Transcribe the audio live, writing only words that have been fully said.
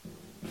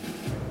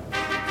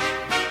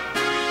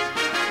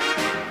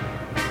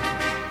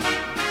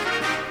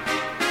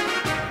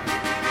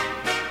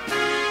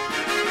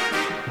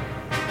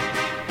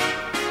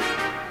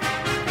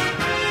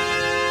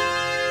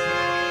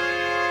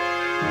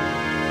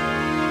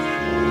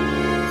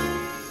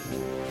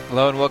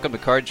Hello and welcome to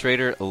Card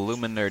Trader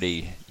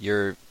Illuminati,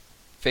 your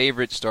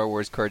favorite Star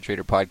Wars Card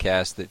Trader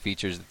podcast that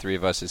features the three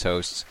of us as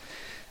hosts.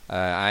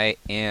 I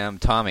am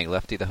Tommy,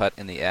 Lefty the Hut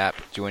in the app.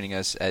 Joining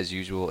us as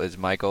usual is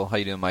Michael. How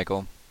you doing,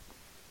 Michael?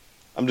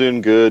 I'm doing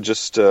good.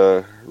 Just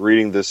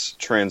reading this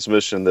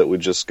transmission that we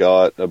just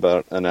got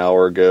about an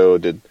hour ago.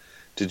 Did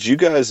you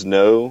guys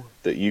know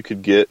that you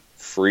could get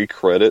free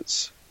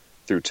credits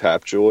through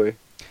Tapjoy?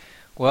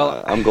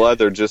 Well, I'm glad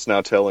they're just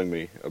now telling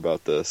me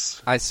about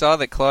this. I saw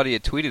that Claudia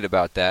tweeted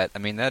about that. I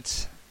mean,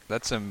 that's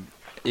some.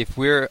 If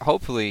we're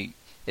hopefully,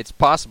 it's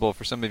possible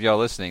for some of y'all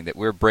listening that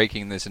we're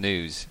breaking this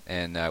news,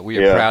 and we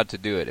are proud to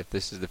do it. If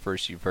this is the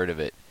first you've heard of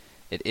it,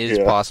 it is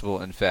possible,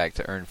 in fact,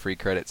 to earn free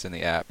credits in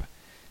the app.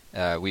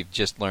 We've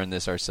just learned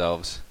this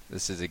ourselves.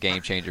 This is a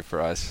game changer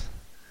for us.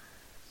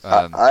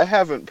 I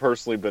haven't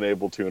personally been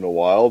able to in a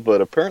while,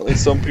 but apparently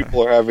some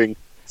people are having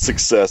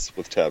success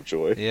with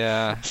Tapjoy.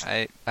 Yeah,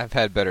 I've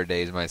had better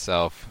days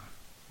myself.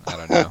 I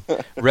don't know.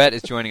 Rhett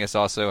is joining us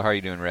also. How are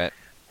you doing, Rhett?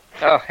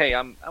 Oh, hey,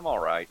 I'm all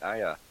right.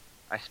 I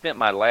spent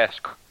my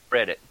last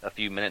credit a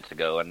few minutes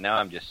ago, and now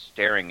I'm just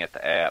staring at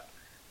the app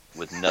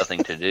with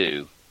nothing to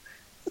do,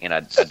 and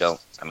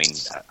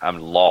I'm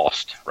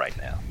lost right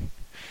now.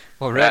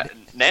 Well, Rhett,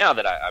 now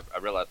that I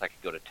realize I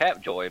could go to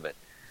Tapjoy, but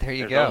there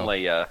you go.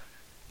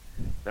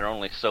 There are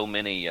only so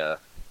many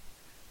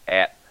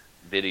app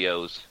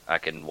videos I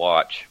can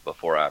watch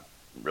before I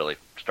really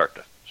start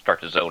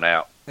to zone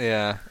out.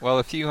 Yeah, well,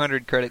 a few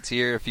hundred credits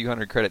here, a few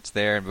hundred credits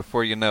there, and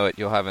before you know it,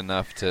 you'll have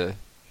enough to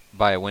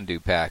buy a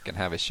Windu pack and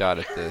have a shot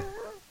at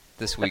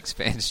this week's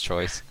Fan's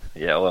Choice.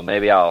 Yeah, well,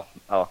 maybe I'll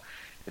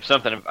if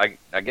something.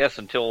 I guess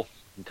until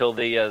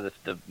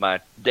my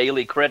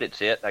daily credits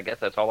hit, I guess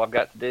that's all I've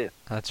got to do.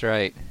 That's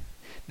right.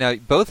 Now,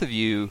 both of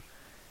you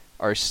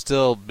are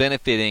still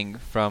benefiting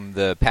from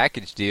the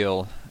package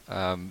deal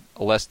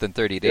less than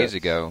 30 days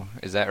ago.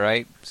 Is that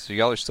right? So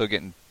y'all are still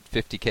getting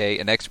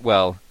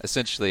 $50K,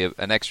 essentially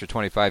an extra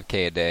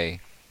 $25K a day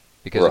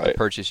because of the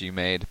purchase you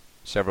made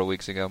several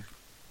weeks ago.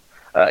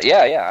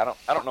 Yeah.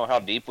 I don't know how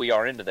deep we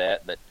are into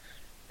that, but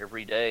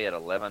every day at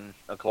 11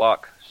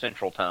 o'clock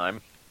Central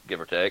Time,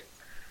 give or take,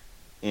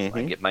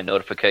 I get my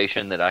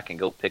notification that I can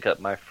go pick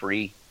up my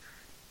free.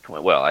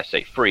 Well, I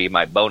say free,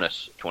 my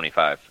bonus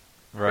 25K.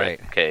 Right.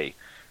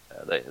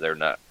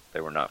 They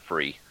were not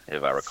free,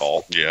 if I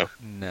recall. Yeah.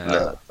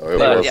 No.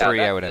 But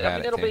free, I would have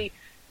had it too.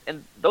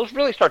 And those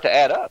really start to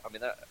add up. I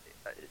mean,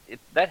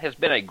 that has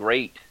been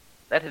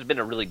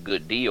a really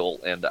good deal,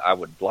 and I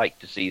would like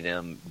to see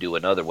them do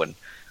another one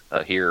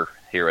here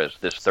as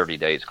this 30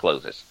 days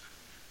closes.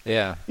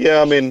 Yeah.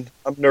 Yeah, I mean,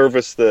 I'm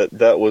nervous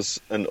that was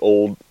an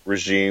old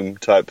regime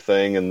type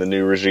thing, and the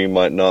new regime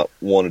might not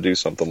want to do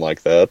something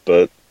like that,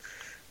 but,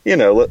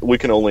 we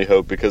can only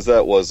hope, because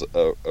that was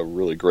a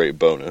really great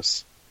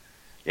bonus.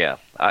 Yeah.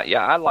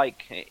 I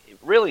like,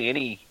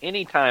 really,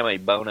 any time a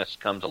bonus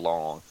comes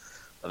along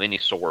of any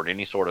sort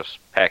of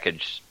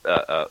package,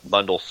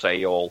 bundle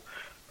sale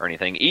or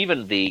anything,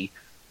 even the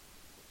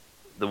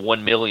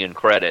 1 million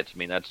credits, I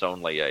mean, that's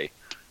only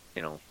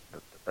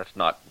that's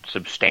not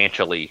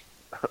substantially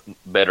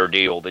better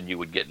deal than you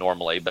would get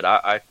normally, but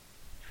I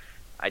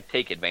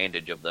take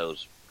advantage of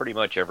those pretty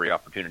much every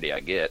opportunity I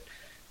get.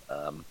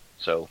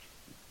 So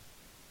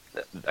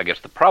I guess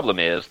the problem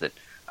is that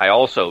I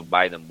also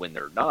buy them when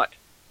there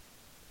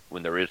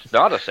is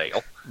not a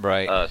sale.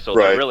 Right. So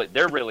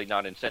they're really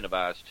not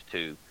incentivized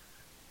to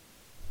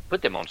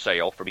put them on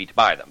sale for me to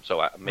buy them. So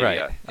I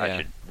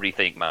should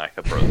rethink my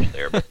approach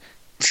there.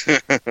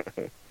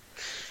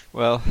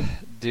 Well,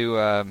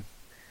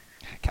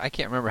 I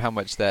can't remember how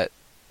much that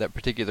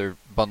particular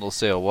bundle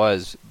sale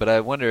was, but I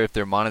wonder if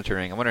they're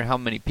monitoring. I wonder how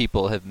many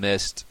people have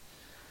missed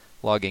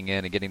logging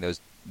in and getting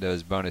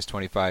those bonus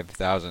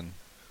 25,000.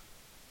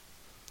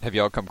 Have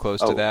y'all come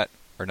close to that,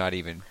 or not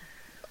even?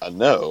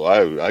 No,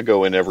 I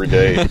go in every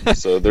day,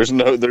 so there's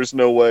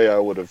no way I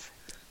would have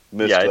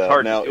missed that. Yeah, it's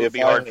hard. Now, it would be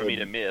hard for me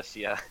to miss.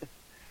 Yeah.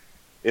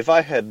 If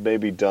I had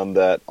maybe done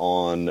that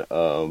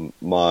on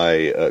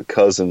my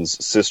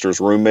cousin's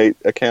sister's roommate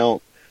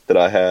account that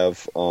I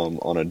have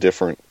on a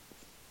different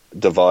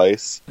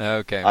device,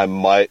 I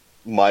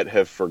might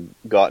have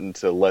forgotten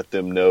to let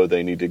them know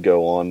they need to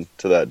go on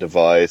to that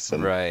device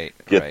and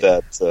get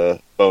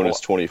that bonus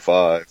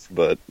 25.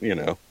 But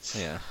yeah,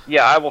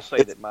 I will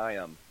say that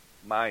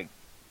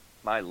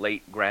my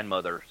late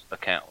grandmother's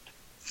account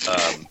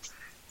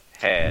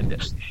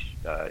had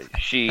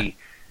she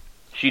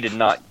did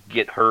not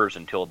get hers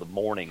until the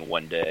morning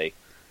one day,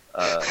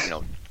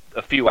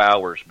 a few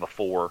hours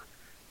before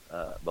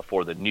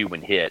the new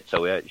one hit.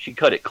 So she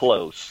cut it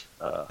close,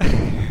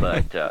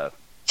 but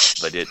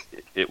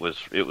it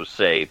was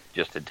saved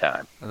just in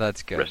time. Well,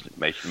 that's good.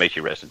 May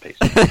she rest in peace.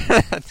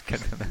 That's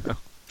good to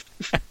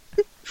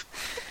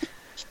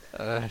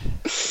know.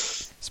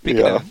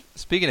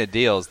 Speaking of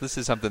deals, this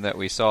is something that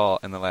we saw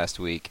in the last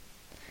week.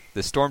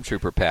 The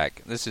Stormtrooper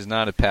pack. This is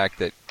not a pack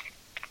that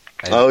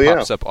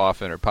pops up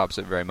often or pops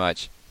up very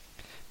much.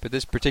 But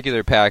this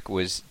particular pack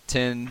was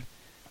 10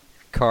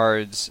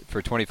 cards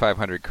for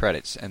 2,500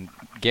 credits. And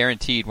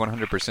guaranteed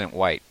 100%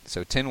 white.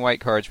 So 10 white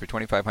cards for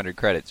 2,500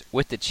 credits,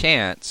 with the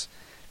chance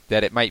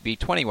that it might be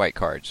 20 white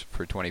cards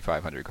for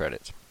 2,500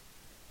 credits.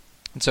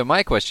 And so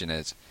my question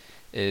is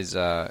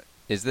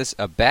this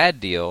a bad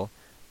deal,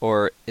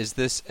 or is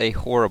this a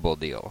horrible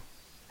deal?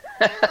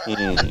 Yeah,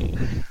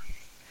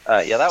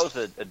 that was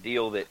a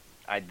deal that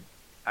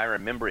I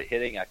remember it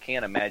hitting. I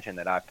can't imagine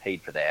that I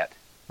paid for that.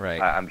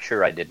 Right. I'm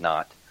sure I did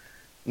not.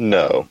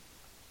 No.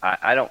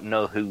 I don't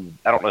know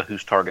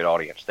whose target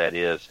audience that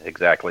is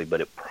exactly, but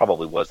it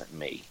probably wasn't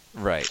me.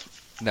 Right.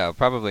 No,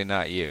 probably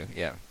not you.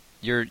 Yeah.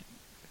 You're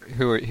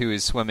who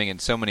is swimming in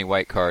so many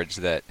white cards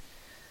that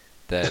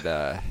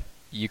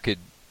you could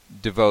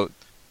devote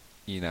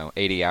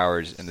 80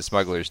 hours in the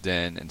smuggler's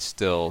den and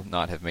still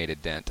not have made a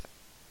dent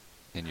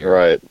in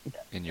your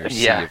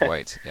sea of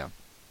whites. Yeah.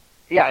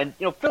 Yeah, and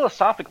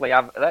philosophically,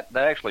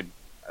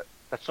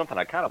 that's something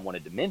I kind of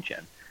wanted to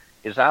mention.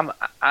 Is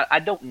I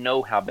don't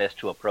know how best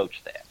to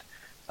approach that.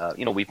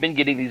 We've been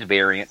getting these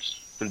variants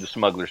through the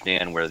smuggler's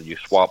den where you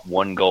swap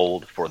one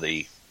gold for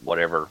the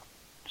whatever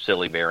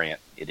silly variant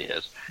it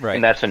is, right.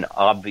 And that's an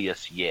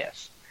obvious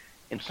yes.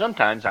 And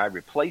sometimes I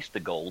replace the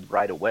gold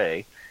right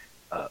away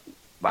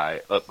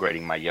by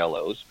upgrading my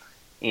yellows,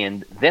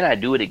 and then I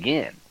do it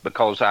again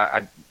because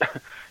I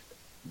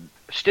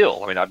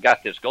still, I've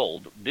got this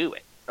gold. Do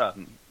it.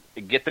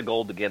 Get the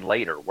gold again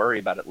later. Worry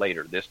about it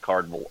later. This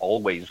card will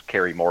always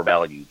carry more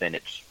value than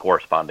its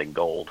corresponding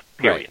gold,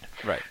 period.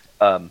 Right.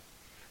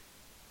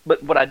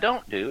 But what I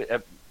don't do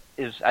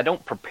is I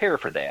don't prepare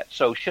for that.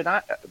 So should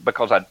I,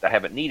 because I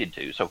haven't needed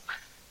to. So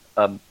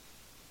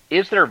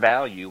is there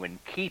value in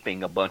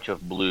keeping a bunch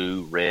of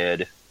blue,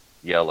 red,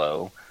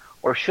 yellow,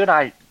 or should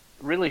I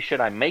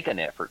make an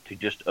effort to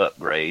just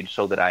upgrade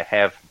so that I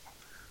have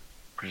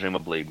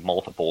presumably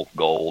multiple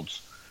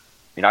golds?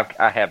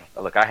 I have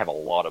a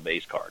lot of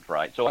base cards,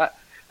 right? So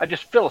I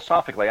just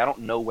philosophically, I don't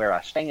know where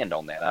I stand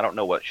on that. I don't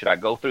know should I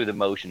go through the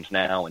motions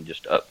now and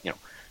just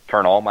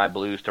turn all my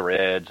blues to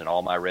reds and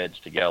all my reds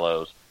to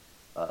yellows?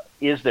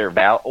 Is there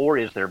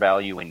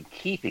value in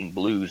keeping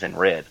blues and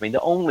reds?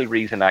 The only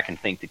reason I can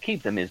think to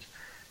keep them is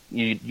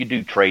you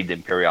do trade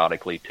them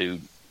periodically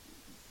to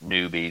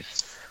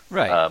newbies.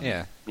 Right.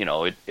 Yeah.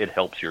 It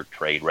helps your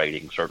trade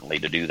rating certainly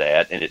to do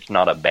that, and it's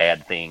not a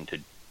bad thing to.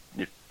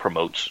 It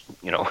promotes,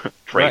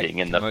 trading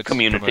in the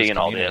community and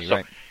all this. So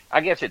right. I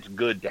guess it's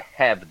good to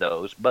have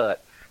those,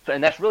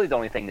 and that's really the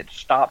only thing that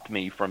stopped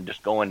me from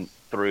just going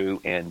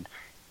through and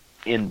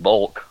in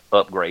bulk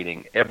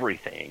upgrading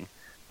everything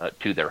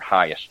to their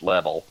highest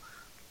level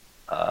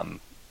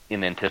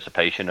in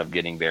anticipation of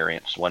getting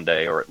variants one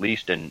day, or at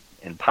least in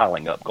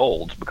piling up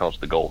golds, because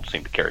the golds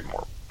seem to carry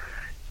more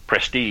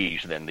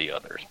prestige than the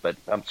others. But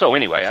so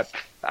anyway,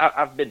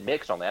 I've been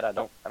mixed on that. I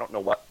don't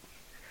know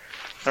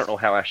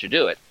how I should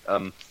do it.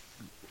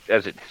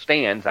 As it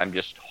stands, I'm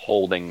just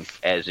holding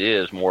as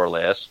is, more or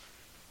less.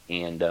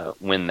 And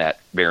when that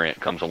variant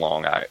comes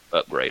along, I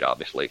upgrade,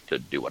 obviously, to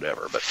do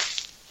whatever.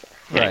 But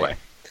anyway. Right.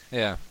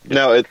 Yeah.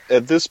 Now,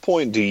 at this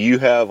point, do you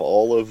have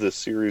all of the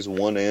Series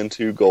 1 and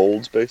 2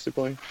 golds,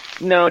 basically?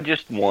 No,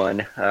 just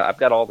one. I've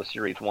got all the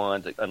Series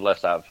 1s,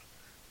 unless I've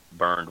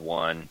burned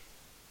one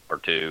or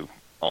two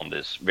on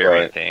this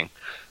variant thing.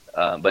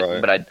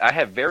 But I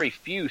have very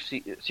few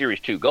Series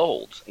 2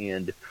 golds,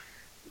 and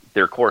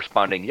their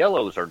corresponding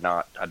yellows are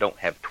not. I don't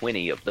have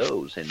 20 of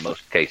those in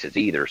most cases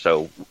either.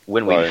 So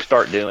when we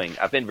start doing,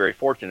 I've been very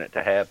fortunate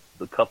to have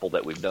the couple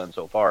that we've done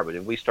so far. But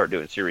if we start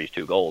doing Series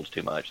 2 golds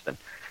too much, then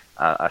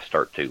I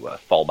start to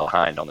fall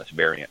behind on this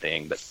variant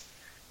thing. But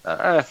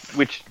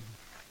which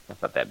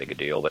that's not that big a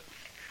deal. But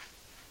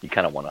I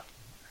kind of want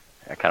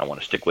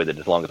to stick with it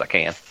as long as I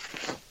can.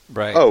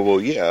 Right. Oh, well,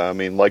 yeah.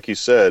 Like you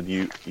said,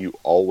 you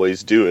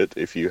always do it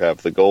if you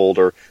have the gold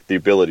or the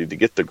ability to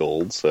get the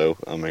gold. So,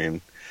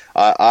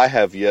 I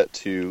have yet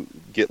to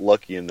get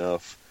lucky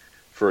enough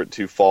for it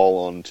to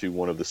fall onto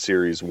one of the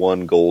Series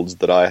 1 golds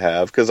that I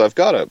have, because I've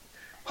got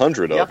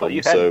 100 of them.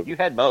 You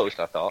had most,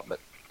 I thought. But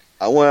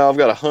I've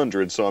got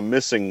 100, so I'm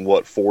missing,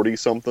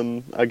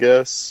 40-something, I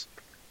guess?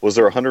 Was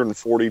there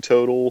 140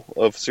 total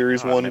of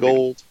Series 1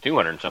 gold?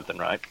 200 something,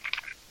 right?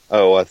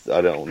 Oh, I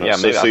don't know. Yeah,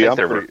 maybe I think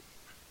there were...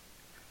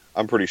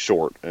 I'm pretty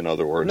short, in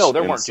other words. No,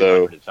 there weren't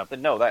 200 and something.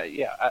 No, I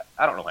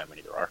don't know how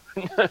many there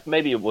are.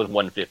 Maybe it was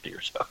 150 or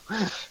so.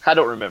 I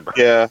don't remember.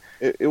 Yeah,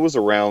 it was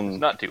around...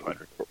 It's not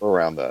 200.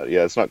 Around that.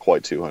 Yeah, it's not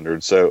quite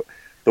 200. So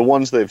the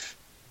ones they've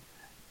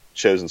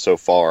chosen so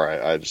far,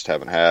 I just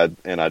haven't had,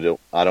 and I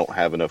don't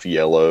have enough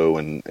yellow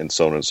and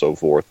so on and so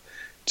forth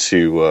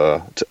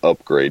to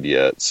upgrade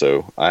yet.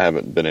 So I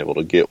haven't been able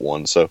to get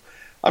one. So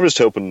I'm just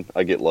hoping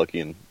I get lucky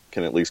and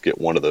can at least get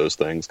one of those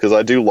things, because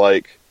I do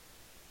like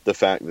the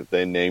fact that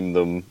they name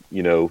them,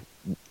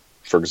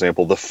 for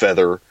example, the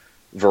Feather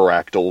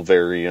Varactyl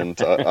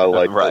variant. I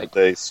like that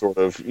they sort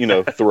of,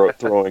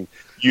 throwing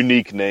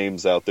unique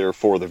names out there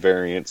for the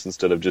variants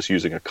instead of just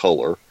using a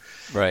color.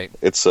 Right.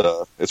 It's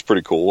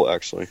pretty cool,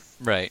 actually.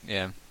 Right.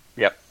 Yeah.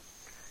 Yep.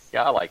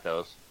 Yeah, I like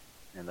those,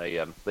 and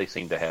they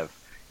seem to have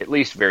at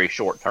least very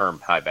short term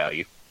high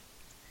value.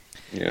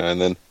 Yeah,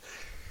 and then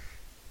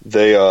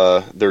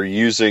they're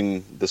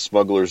using the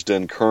Smuggler's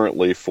Den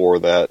currently for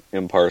that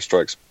Empire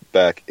Strikes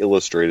Back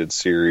Illustrated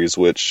series,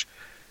 which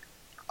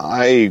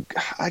I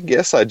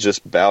guess I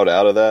just bowed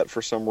out of that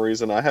for some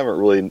reason. I haven't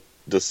really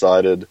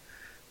decided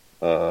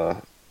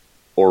or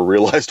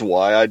realized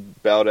why I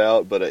bowed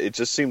out, but it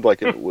just seemed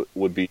like it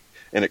would be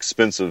an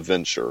expensive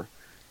venture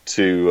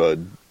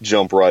to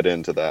jump right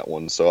into that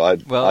one. So I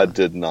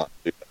did not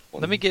do that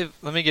one. Let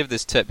me give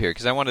this tip here,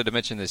 because I wanted to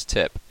mention this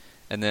tip,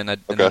 and then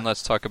then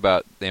let's talk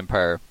about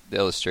the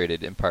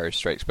Illustrated Empire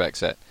Strikes Back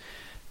set.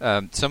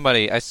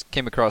 I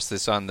came across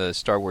this on the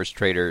Star Wars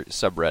Trader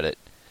subreddit.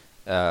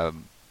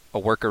 A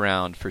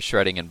workaround for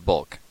shredding in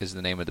bulk is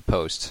the name of the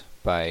post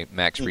by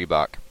Max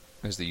Reebok,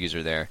 who's the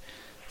user there.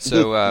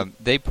 So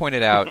they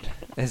pointed out,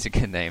 it's a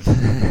good name.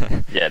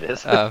 Yeah, it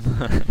is.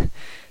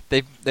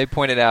 They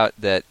pointed out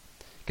that,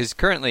 because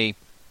currently,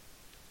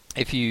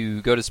 if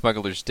you go to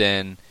Smuggler's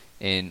Den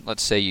and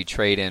let's say you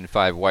trade in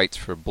 5 whites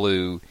for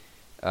blue,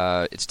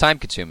 it's time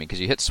consuming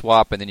because you hit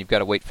swap and then you've got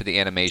to wait for the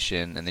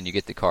animation and then you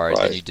get the card,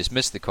 right. Then you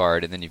dismiss the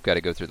card and then you've got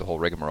to go through the whole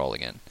rigmarole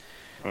again.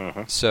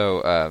 Mm-hmm.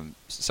 So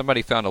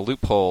somebody found a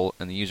loophole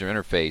in the user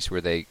interface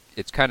where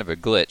it's kind of a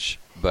glitch,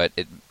 but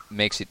it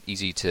makes it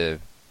easy to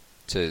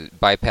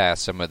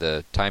bypass some of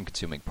the time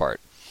consuming part.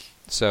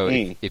 So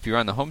if you're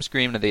on the home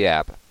screen of the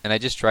app, and I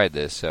just tried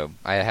this, so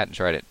I hadn't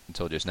tried it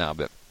until just now,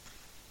 but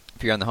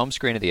if you're on the home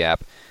screen of the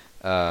app,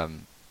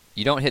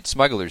 you don't hit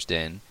Smuggler's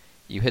Den,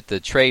 you hit the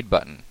trade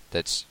button.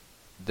 That's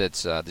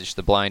just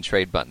the blind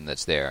trade button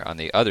that's there on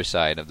the other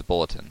side of the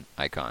bulletin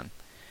icon.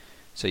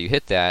 So you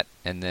hit that,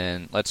 and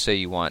then let's say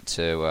you want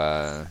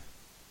to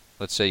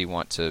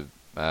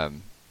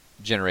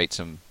generate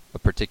a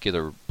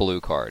particular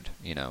blue card,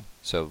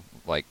 so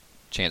like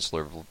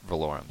Chancellor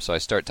Valorum. So I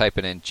start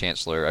typing in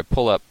Chancellor. I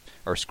pull up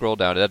or scroll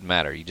down. It doesn't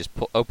matter. You just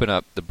open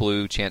up the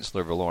blue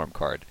Chancellor Valorum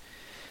card.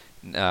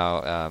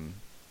 Now,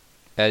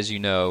 as you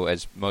know,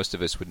 as most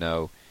of us would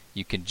know,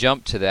 you can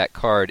jump to that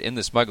card in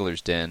the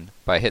Smuggler's Den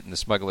by hitting the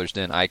Smuggler's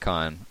Den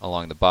icon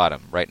along the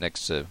bottom, right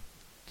next to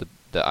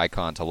the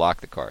icon to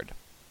lock the card.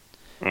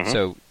 Mm-hmm.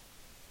 So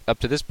up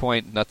to this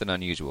point, nothing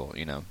unusual,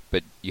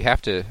 But you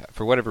have to,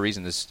 for whatever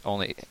reason, this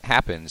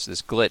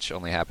glitch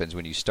only happens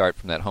when you start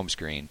from that home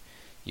screen.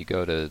 You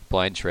go to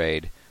Blind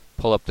Trade,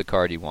 pull up the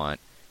card you want,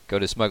 go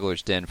to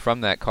Smuggler's Den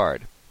from that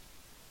card.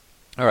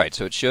 All right,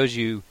 so it shows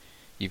you've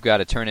got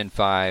to turn in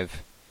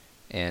 5,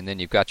 and then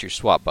you've got your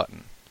swap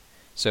button.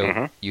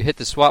 So you hit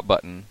the swap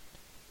button,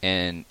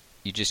 and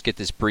you just get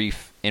this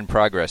brief in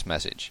progress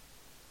message.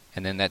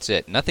 And then that's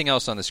it. Nothing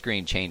else on the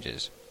screen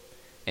changes,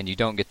 and you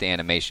don't get the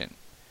animation.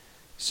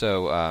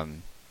 So,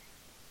 and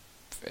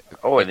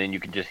then you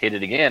can just hit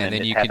it again. And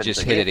then you can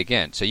just hit it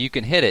again. So you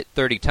can hit it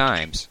 30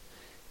 times,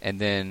 and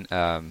then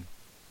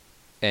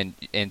and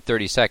in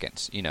 30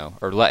 seconds,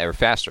 or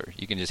faster.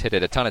 You can just hit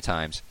it a ton of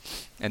times.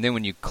 And then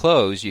when you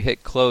close, you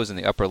hit close in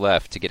the upper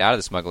left to get out of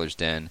the Smuggler's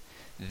Den.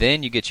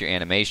 Then you get your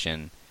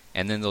animation,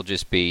 and then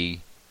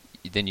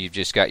then you've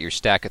just got your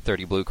stack of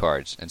 30 blue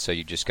cards, and so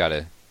you just got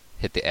to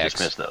hit the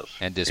X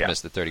and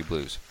dismiss the 30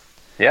 blues.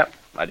 Yep,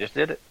 I just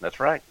did it. That's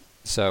right.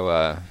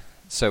 So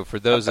for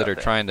those that are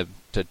trying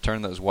to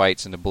turn those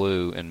whites into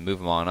blue and move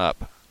them on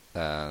up,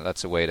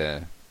 that's a way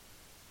to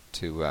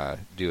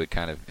do it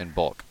kind of in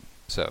bulk.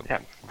 So yeah,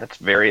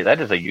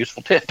 that is a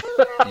useful tip.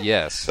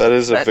 Yes, that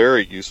is a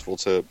very useful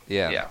tip.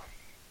 Yeah.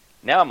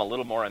 Now I'm a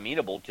little more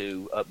amenable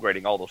to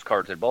upgrading all those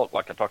cards in bulk,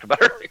 like I talked about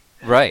earlier.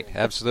 Right,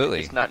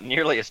 absolutely. It's not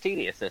nearly as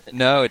tedious, is it?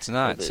 No, it's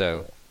not.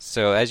 So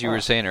as you were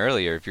saying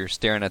earlier, if you're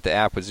staring at the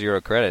app with 0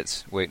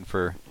 credits, waiting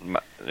for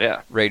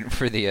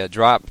the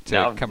drop to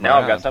come around. Now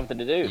I've got something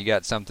to do. You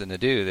got something to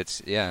do.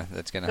 That's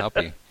going to help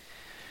you.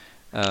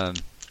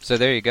 So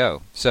there you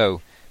go.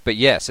 So, but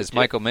yes, as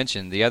Michael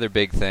mentioned, the other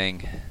big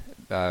thing,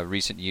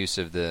 recent use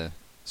of the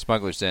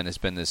Smuggler's Den has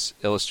been this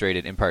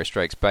Illustrated Empire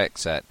Strikes Back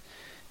set,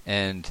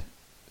 and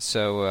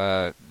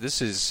so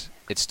it's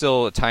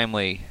still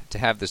timely to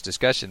have this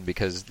discussion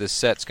because this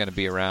set's going to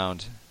be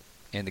around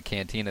in the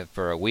cantina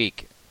for a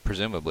week,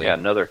 presumably. Yeah,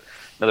 another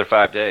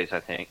 5 days, I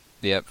think.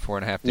 Yep,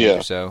 4.5 days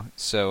or so.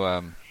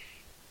 So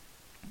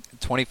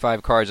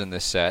 25 cards in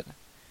this set,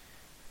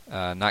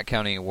 not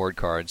counting award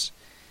cards,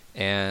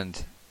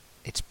 and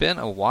it's been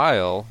a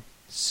while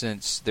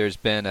since there's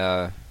been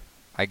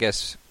I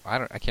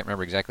can't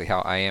remember exactly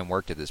how IM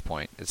worked at this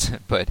point.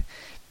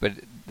 But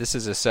this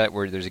is a set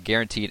where there's a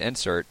guaranteed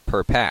insert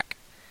per pack,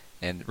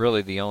 and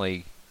really the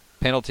only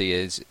penalty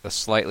is a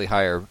slightly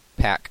higher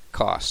pack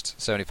cost,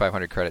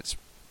 7,500 credits,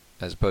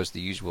 as opposed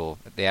to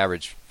the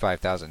average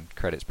 5,000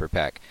 credits per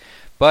pack.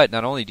 But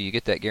not only do you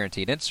get that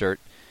guaranteed insert,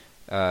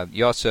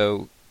 you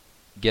also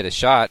get a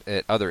shot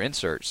at other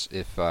inserts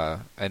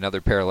and other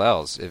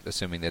parallels,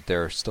 assuming that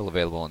they're still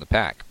available in the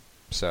pack.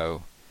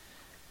 So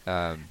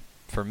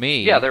for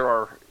me, there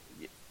are.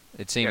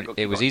 It seemed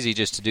it was easy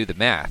just to do the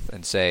math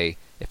and say,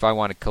 if I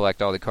want to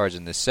collect all the cards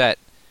in this set,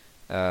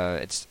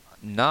 it's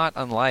not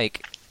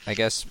unlike, I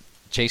guess,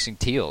 chasing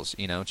teals.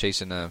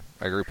 Chasing a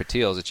group of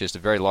teals. It's just a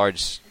very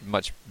large,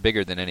 much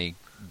bigger than any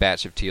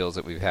batch of teals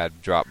that we've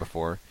had drop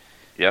before.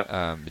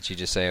 Yeah. But you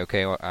just say,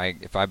 okay, well,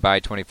 if I buy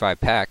 25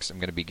 packs, I'm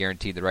going to be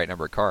guaranteed the right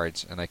number of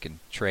cards, and I can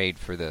trade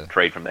from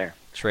there.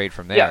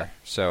 Yeah.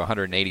 So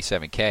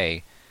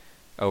 187K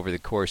over the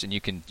course, and you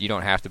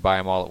don't have to buy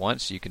them all at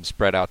once. You can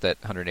spread out that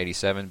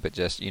 187, but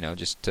just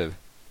to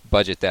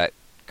budget that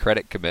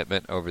credit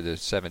commitment over the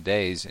 7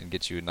 days and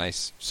get you a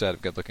nice set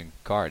of good-looking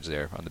cards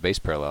there on the base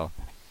parallel.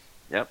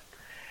 Yep.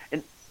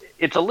 And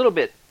it's a little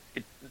bit.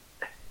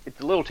 It's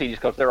a little tedious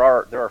because there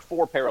are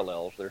 4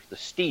 parallels. There's the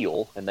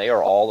steel, and they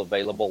are all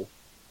available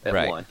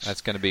at once.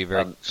 That's going to be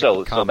very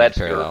so that's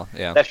parallel.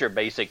 That's your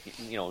basic.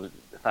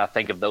 I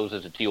think of those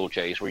as a teal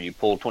chase where you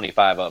pull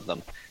 25 of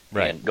them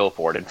and go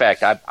for it. In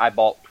fact, I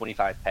bought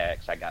 25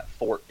 packs. I got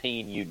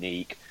 14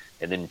 unique,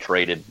 and then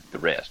traded the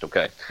rest.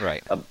 Okay.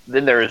 Right.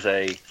 Then there's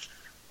a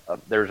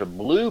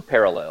blue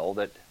parallel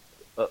that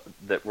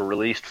were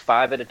released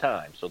 5 at a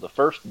time. So the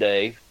first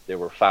day there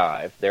were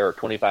 5. There are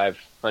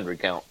 2,500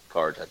 count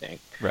cards, I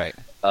think. Right.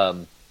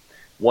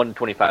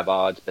 125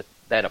 odds, but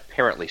that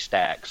apparently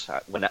stacks.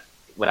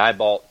 When I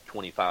bought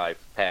 25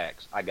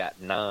 packs, I got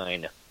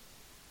 9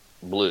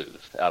 blues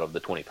out of the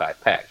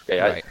 25 packs. Okay.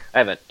 Right. I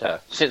haven't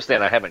since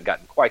then. I haven't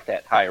gotten quite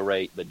that high a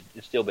rate, but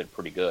it's still been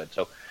pretty good.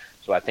 So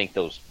I think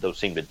those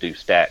seem to do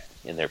stack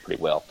in there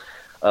pretty well.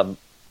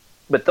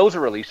 But those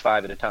are released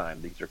 5 at a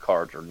time. These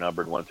cards are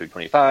numbered 1 through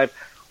 25.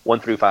 1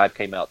 through 5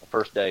 came out the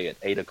first day at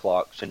 8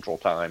 o'clock Central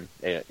Time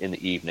in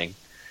the evening,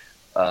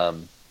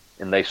 and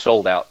they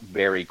sold out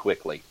very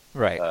quickly.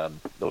 Right.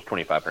 Those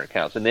 2,500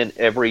 counts, and then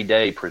every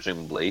day,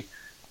 presumably,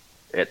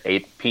 at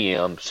 8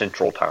 p.m.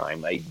 Central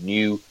Time,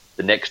 the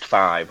next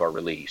 5 are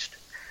released.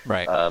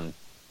 Right.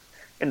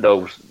 And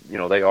those,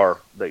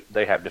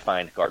 they have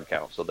defined card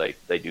counts, so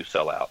they do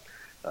sell out.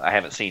 I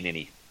haven't seen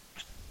any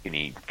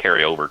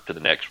carry over to the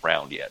next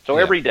round yet. So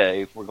every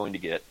day we're going to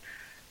get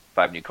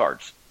 5 new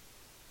cards.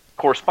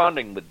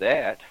 Corresponding with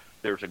that,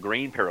 there's a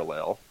green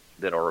parallel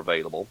that are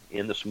available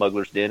in the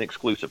Smuggler's Den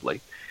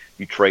exclusively.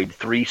 You trade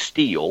 3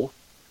 steel,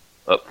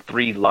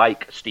 3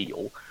 like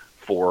steel,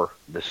 for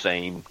the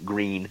same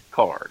green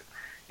card.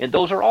 And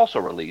those are also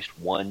released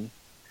 5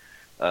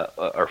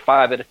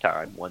 at a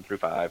time, 1 through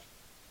 5,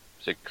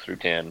 6 through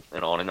 10,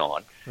 and on and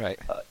on. Right.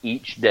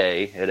 Each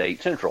day at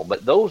 8 Central.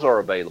 But those are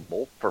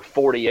available for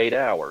 48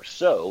 hours.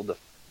 So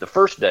the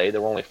first day,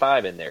 there were only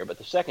 5 in there, but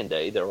the second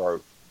day, there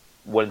are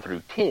 1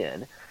 through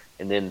 10.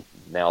 And then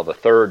now the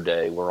third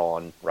day we're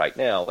on right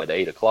now at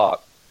 8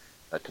 o'clock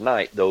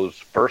tonight, those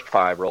first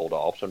 5 rolled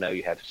off. So now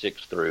you have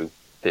 6 through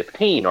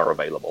 15 are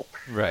available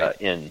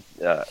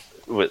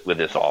with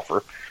this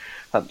offer.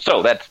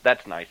 So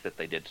that's nice that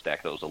they did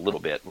stack those a little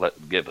bit,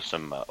 give us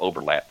some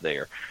overlap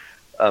there.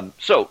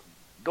 So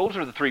those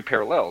are the 3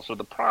 parallels. So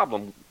the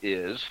problem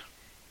is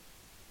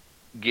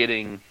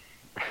getting,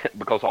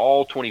 because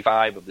all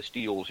 25 of the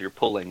steels, you're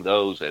pulling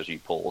those as you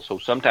pull. So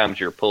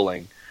sometimes you're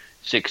pulling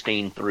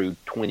 16 through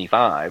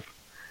 25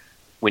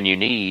 when you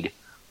need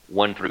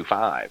 1 through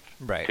 5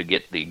 to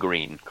get the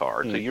green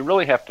card. So you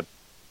really have to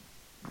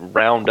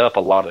round up a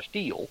lot of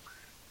steel,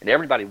 and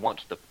everybody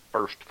wants the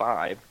first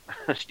 5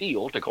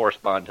 steel to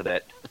correspond to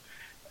that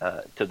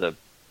to the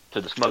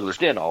Smuggler's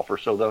Den offer.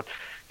 So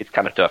it's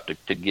kind of tough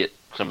to get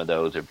some of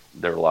those if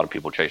there are a lot of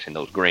people chasing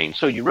those greens.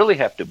 So you really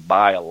have to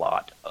buy a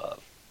lot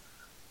of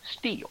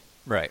steel.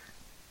 Right.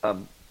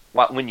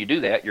 When you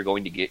do that, you're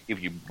going to get,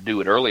 if you do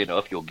it early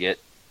enough, you'll get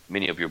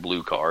many of your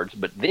blue cards.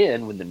 But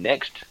then when the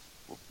next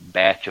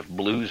batch of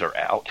blues are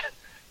out,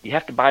 you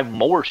have to buy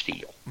more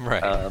steel.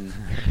 Right.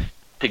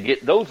 To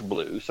get those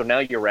blues. So now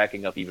you're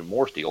racking up even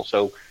more steel.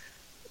 So,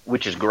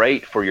 which is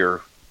great for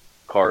your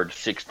cards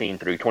 16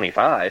 through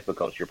 25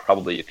 because you're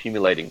probably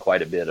accumulating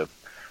quite a bit of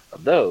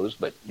those,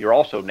 but you're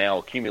also now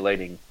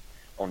accumulating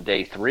on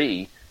day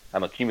 3.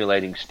 I'm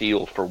accumulating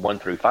steel for 1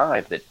 through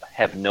 5 that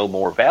have no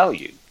more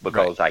value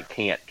because I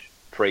can't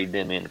trade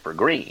them in for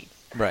green.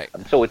 Right.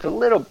 So it's a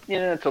little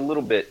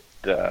bit.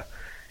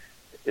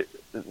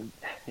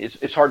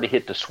 It's hard to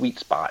hit the sweet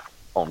spot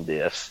on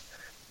this,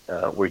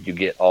 where you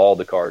get all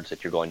the cards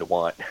that you're going to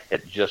want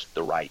at just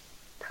the right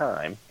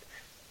time.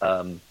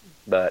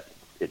 But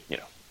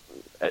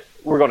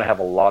we're going to have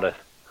a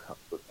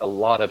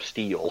lot of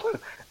steel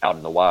out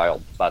in the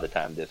wild by the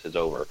time this is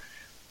over.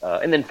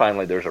 And then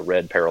finally, there's a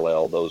red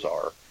parallel. Those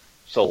are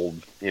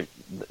sold.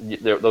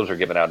 Those are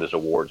given out as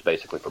awards,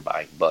 basically for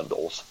buying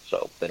bundles,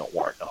 so they don't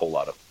warrant a whole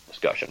lot of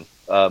discussion.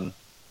 Yeah,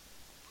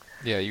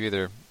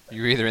 you're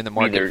either in the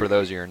market for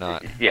those or you're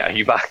not. Yeah,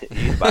 you buy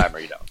them or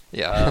you don't.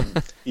 Yeah.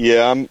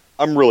 Yeah,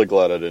 I'm really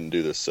glad I didn't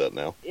do this set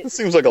now. It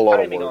seems like a lot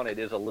of work. On it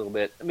is a little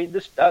bit. I mean,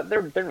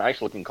 they're nice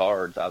looking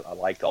cards. I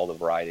liked all the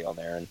variety on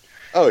there. And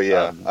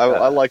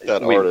I like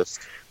that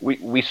artist.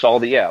 We saw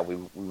we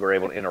were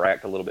able to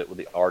interact a little bit with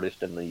the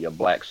artist in the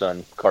Black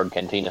Sun Card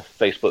Cantina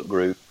Facebook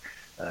group.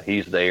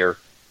 He's there.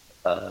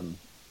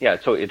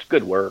 So it's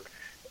good work.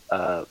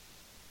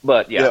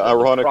 But the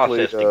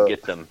ironically, process to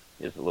get them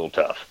is a little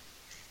tough.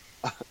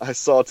 I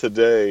saw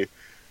today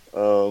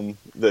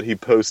that he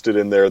posted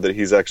in there that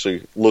he's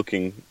actually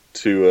looking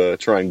to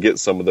try and get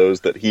some of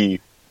those that he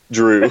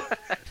Drew,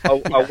 I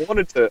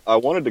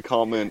wanted to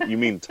comment. You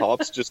mean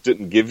Topps just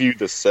didn't give you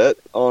the set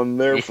on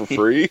there for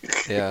free?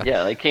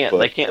 Yeah, they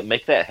can't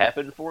make that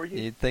happen for you.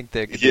 You'd think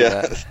they could do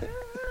that.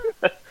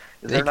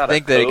 Is there not a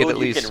code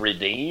you can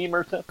redeem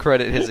or something?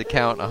 Credit his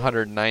account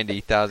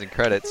 190,000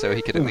 credits so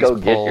he could at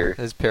least pull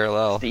his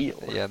parallel.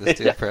 Steel. Yeah, the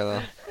steel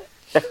parallel.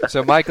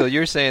 So, Michael,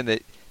 you're saying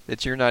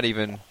that you're not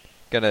even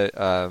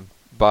gonna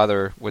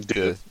bother with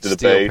the steel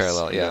base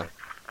parallel? Yeah.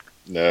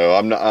 No,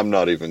 I'm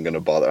not even gonna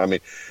bother. I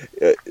mean,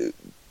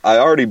 I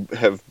already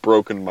have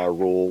broken my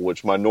rule,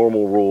 which my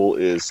normal rule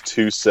is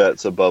 2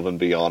 sets above and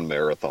beyond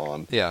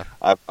marathon. Yeah.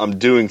 I'm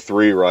doing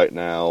 3 right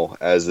now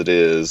as it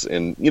is,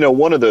 and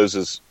one of those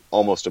is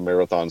almost a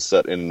marathon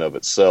set in and of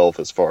itself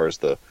as far as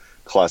the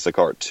Classic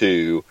Art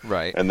 2.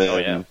 Right. And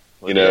then,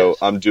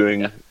 I'm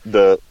doing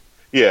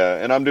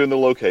I'm doing the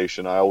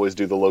location. I always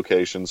do the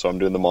location, so I'm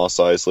doing the Mos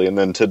Eisley. And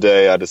then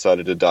today I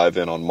decided to dive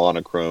in on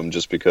monochrome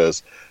just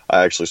because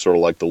I actually sort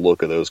of like the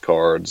look of those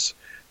cards.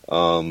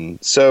 I'm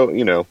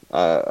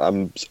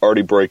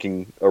already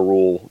breaking a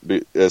rule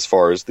as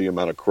far as the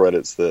amount of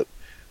credits that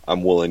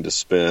I'm willing to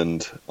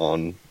spend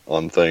on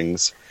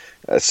things.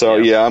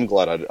 I'm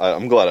glad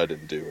I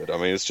didn't do it. I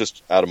mean, it's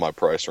just out of my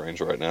price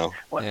range right now.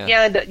 Well,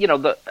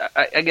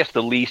 I guess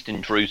the least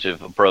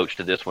intrusive approach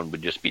to this one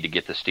would just be to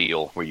get the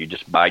steel, where you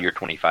just buy your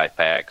 25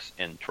 packs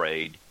and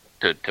trade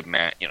to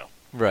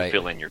right.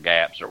 fill in your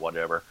gaps or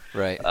whatever,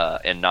 right?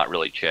 And not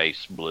really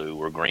chase blue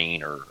or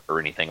green or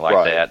anything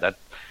like that.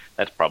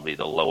 That's probably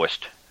the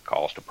lowest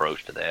cost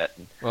approach to that.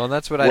 Well,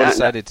 that's what I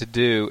decided to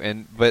do,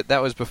 but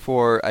that was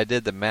before I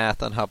did the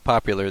math on how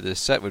popular this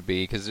set would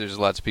be, because there's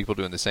lots of people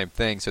doing the same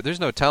thing. So there's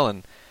no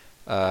telling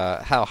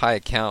how high a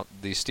count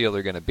these steel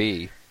are going to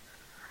be.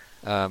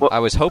 I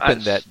was hoping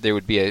that there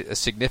would be a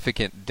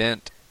significant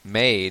dent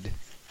made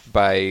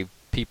by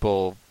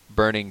people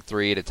burning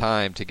 3 at a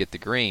time to get the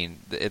green.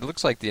 It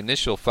looks like the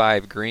initial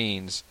 5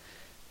 greens,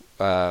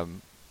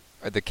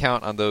 the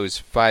count on those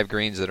 5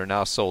 greens that are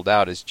now sold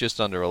out is just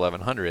under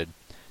 1,100.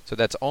 So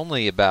that's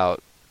only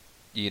about,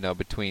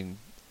 between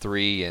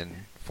 3 and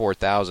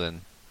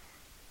 4,000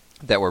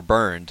 that were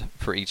burned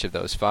for each of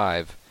those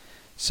 5.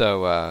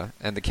 So,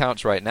 and the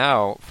counts right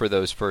now for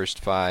those first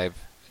 5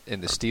 in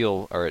the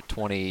steel are at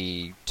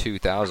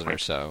 22,000 or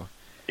so.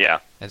 Yeah.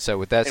 And so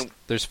with that,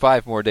 there's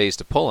 5 more days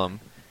to pull them,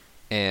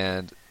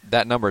 and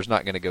that number is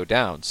not going to go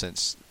down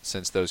since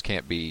those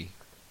can't be,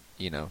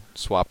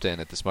 swapped in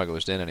at the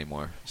Smuggler's Den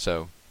anymore.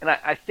 So. And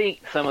I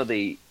think some of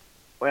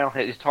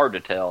it's hard to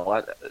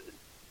tell.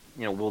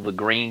 Will the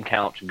green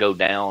counts go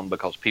down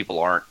because people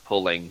aren't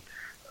pulling?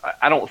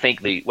 I don't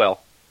think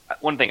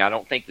one thing, I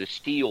don't think the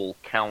steel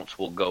counts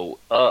will go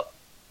up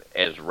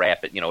as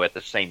rapid, at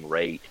the same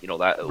rate. We'll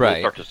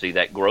start to see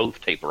that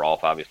growth taper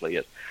off, obviously,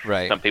 as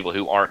some people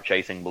who aren't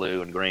chasing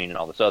blue and green and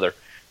all this other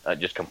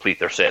just complete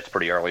their sets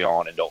pretty early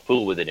on and don't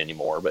fool with it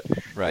anymore. But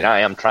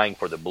I am trying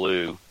for the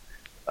blue,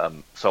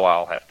 so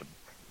I'll have to.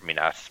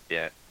 I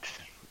spent,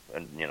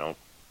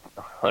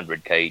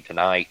 $100K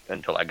tonight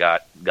until I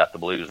got the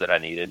blues that I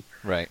needed.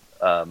 Right.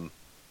 And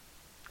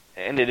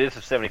it is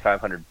a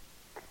 7,500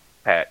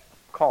 pack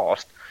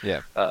cost.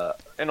 Yeah.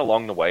 And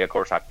along the way, of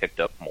course, I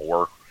picked up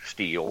more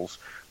steels.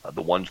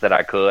 The ones that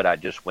I could, I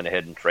just went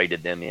ahead and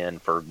traded them in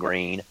for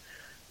green.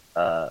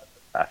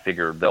 I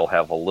figured they'll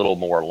have a little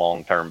more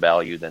long-term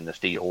value than the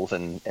steels,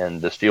 and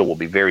the steel will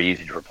be very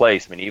easy to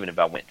replace. Even if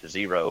I went to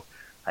 0,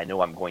 I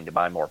know I'm going to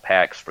buy more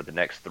packs for the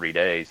next 3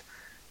 days.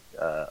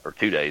 Or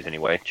 2 days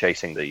anyway,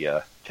 chasing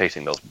the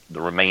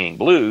remaining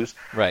blues.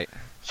 Right.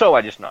 So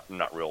I just not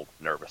real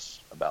nervous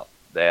about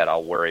that.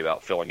 I'll worry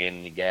about filling in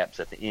any gaps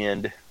at the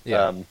end.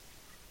 Yeah.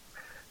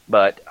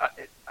 But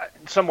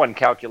someone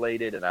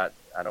calculated, and I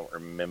don't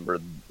remember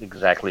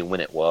exactly when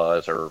it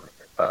was, or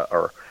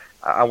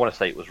I want to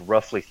say it was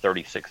roughly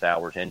 36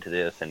 hours into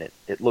this, and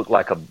it looked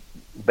like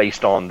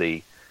based on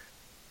the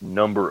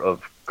number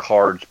of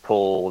cards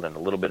pulled and a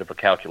little bit of a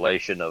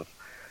calculation of,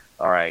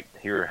 all right,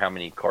 here are how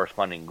many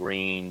corresponding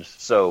greens,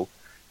 so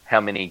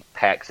how many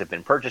packs have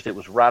been purchased. It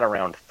was right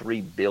around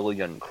 3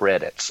 billion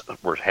credits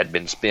had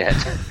been spent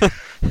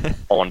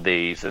on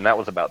these, and that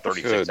was about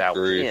 36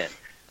 hours in.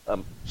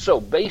 So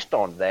based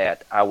on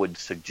that, I would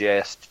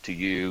suggest to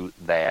you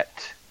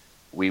that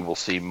we will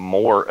see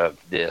more of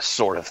this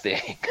sort of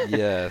thing.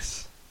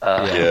 Yes.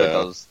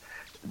 Because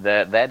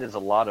that is a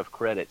lot of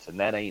credits, and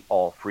that ain't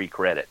all free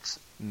credits.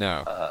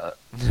 No.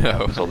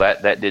 No. So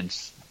that did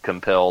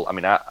compel.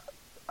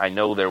 I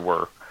know there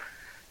were.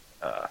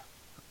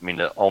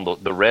 On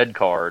the red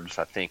cards,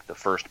 I think the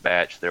first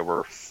batch there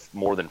were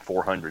more than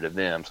 400 of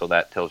them. So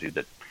that tells you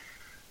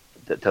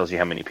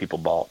how many people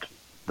bought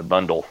the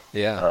bundle.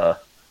 Yeah.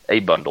 A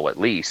bundle at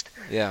least.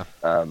 Yeah.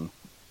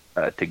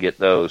 To get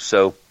those.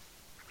 So,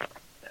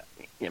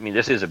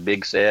 this is a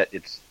big set.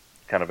 It's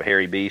kind of a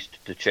hairy beast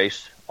to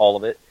chase all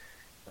of it.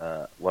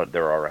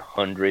 There are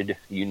 100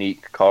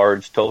 unique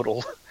cards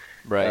total.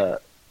 Right.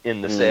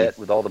 In the set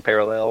with all the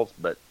parallels,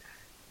 but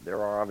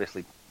there are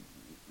obviously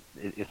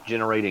it's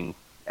generating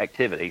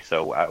activity,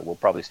 so we'll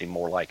probably see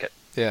more like it.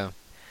 Yeah.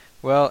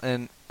 Well,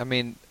 and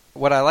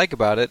what I like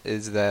about it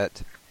is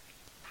that,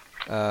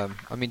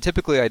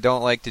 typically I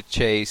don't like to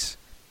chase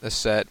a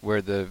set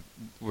where the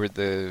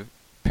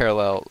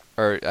parallel,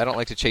 or I don't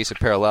like to chase a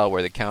parallel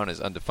where the count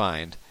is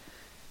undefined.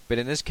 But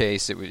in this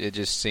case, it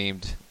just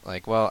seemed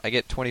like, well, I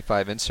get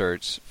 25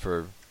 inserts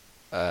for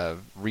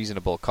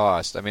reasonable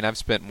cost. I mean, I've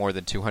spent more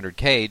than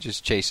 $200K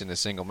just chasing a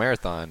single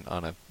marathon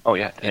on a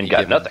and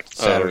got nothing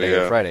Saturday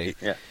or Friday.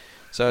 Yeah.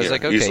 So I was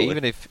like, okay, easily.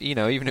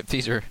 even if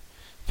these are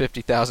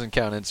 50,000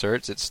 count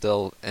inserts, it's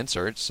still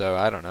inserts. So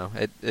I don't know.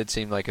 It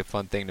seemed like a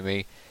fun thing to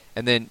me.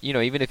 And then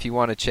even if you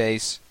want to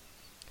chase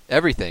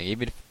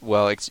everything,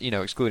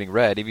 excluding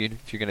red, even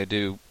if you're going to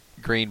do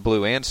green,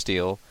 blue, and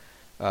steel,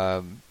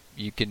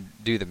 you can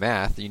do the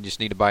math. You just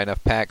need to buy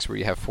enough packs where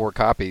you have 4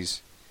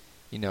 copies.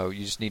 You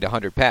just need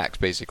 100 packs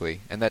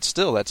basically, and that's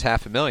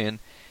 $500,000,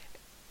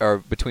 or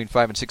between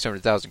 500,000 and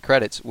 600,000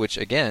 credits. Which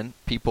again,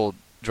 people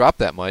drop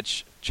that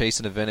much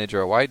chasing a vintage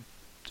or a wide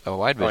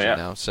vision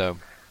now. So,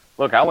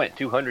 look, I went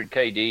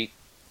 200K deep,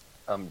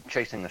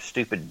 chasing a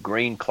stupid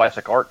green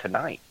classic art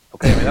tonight.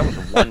 Okay, I mean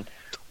that was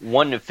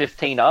 1 to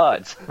 15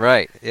 odds.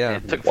 Right. Yeah.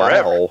 It took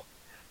forever. Wow.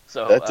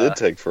 So that did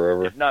take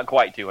forever. Not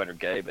quite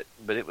 200K,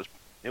 but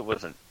it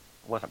wasn't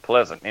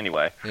pleasant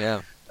anyway.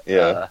 Yeah.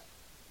 Yeah.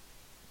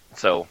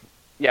 So,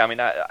 yeah, I mean,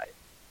 I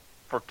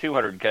for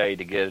 200K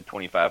to get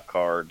 25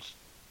 cards,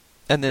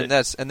 and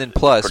then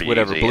plus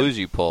whatever easy. blues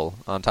you pull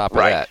on top of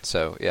Right. that.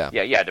 So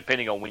yeah.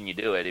 Depending on when you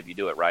do it, if you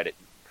do it right,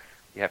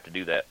 you have to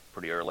do that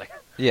pretty early.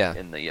 Yeah.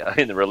 In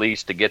the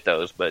release to get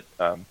those, but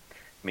I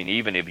mean,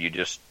 even if you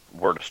just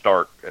were to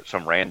start at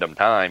some random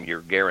time, you're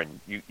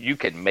guaranteed you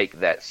can make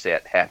that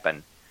set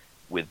happen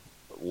with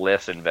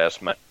less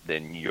investment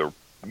than you're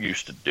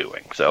used to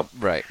doing. So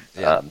right.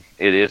 Yeah.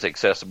 it is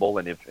accessible,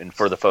 and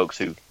for the folks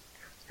who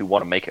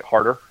want to make it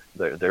harder,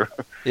 they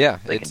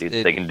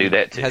can do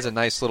that too. It has a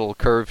nice little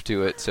curve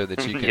to it so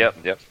that you can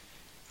yep.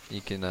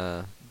 You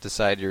can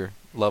decide your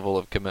level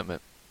of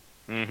commitment.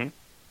 Mm-hmm.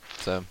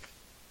 So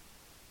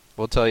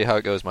we'll tell you how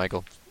it goes,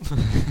 Michael.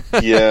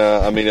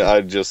 Yeah, I mean,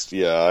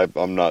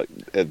 I'm not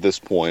at this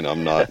point.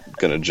 I'm not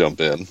going to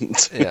jump in.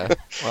 Yeah.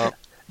 Well,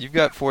 you've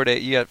got 4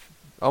 days. You got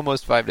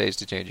almost 5 days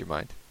to change your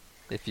mind.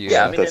 If you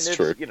I mean, that's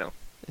true.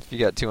 If you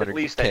got 200K at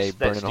least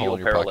burning a hole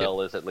in your pocket.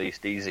 parallel is at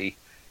least easy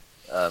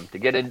to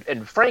get.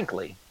 And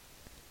frankly,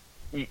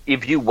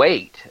 if you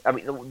wait, I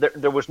mean,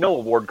 there was no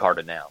award card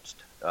announced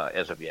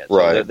as of yet. So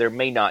right. there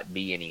may not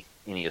be any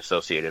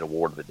associated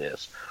award with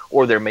this,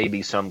 or there may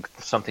be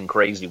something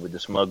crazy with the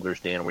Smuggler's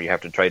Den where you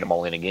have to trade them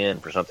all in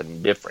again for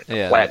something different.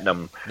 Yeah,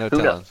 Platinum. No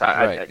who telling.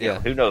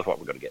 knows? Who knows what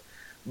we're going to get?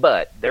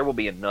 But there will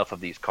be enough of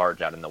these cards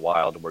out in the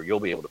wild where you'll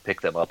be able to pick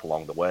them up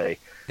along the way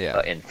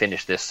and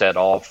finish this set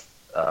off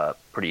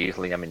pretty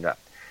easily. I mean,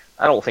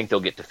 I don't think they'll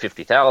get to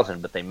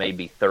 50,000, but they may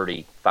be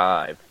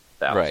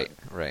 35,000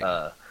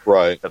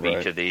 right. of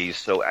each of these.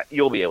 So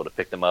you'll be able to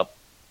pick them up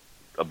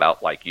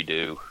about like you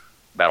do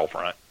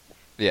Battlefront.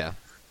 Yeah.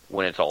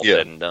 When it's all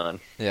said and done.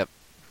 Yep.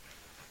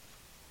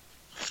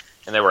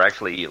 And they were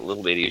actually a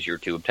little bit easier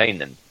to obtain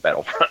than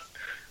Battlefront.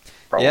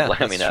 Probably. Yeah,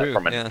 I mean,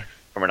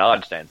 from an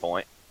odd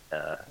standpoint.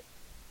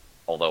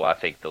 Although I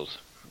think those,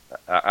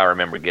 I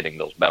remember getting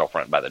those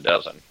Battlefront by the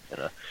dozen.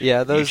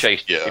 Those.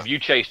 If you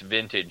chased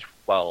vintage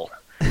while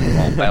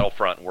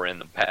Battlefront were in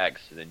the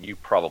packs, then you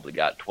probably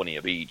got 20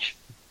 of each.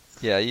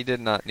 Yeah, you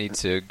did not need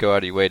to go out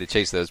of your way to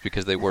chase those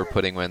because they were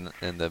putting them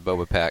in the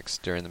Boba packs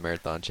during the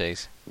marathon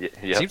chase. Yep.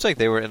 It seems like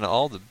they were in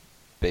all the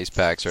base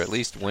packs, or at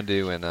least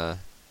Windu and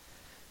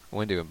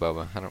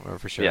Boba. I don't remember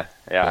for sure.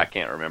 Yeah, I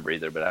can't remember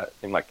either, but I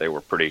think like they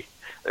were pretty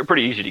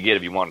easy to get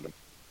if you wanted them.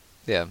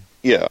 Yeah.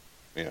 Yeah.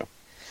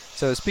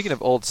 So speaking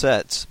of old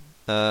sets,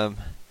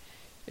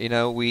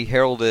 we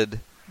heralded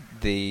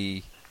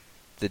the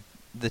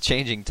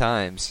changing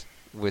times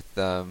with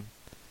the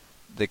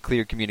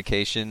clear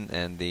communication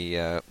and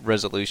the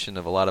resolution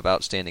of a lot of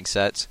outstanding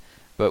sets.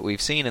 But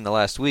we've seen in the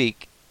last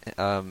week,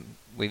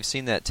 we've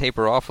seen that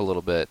taper off a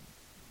little bit,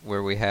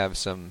 where we have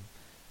some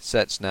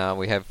sets now.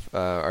 We have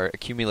are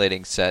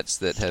accumulating sets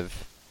that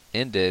have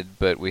ended,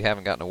 but we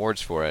haven't gotten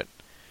awards for it.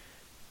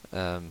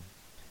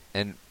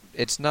 And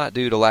it's not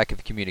due to lack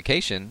of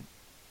communication.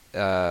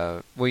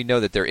 We know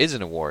that there is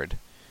an award,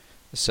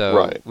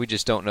 so we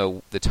just don't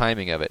know the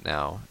timing of it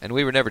now. And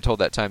we were never told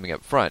that timing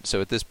up front.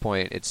 So at this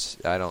point,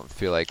 I don't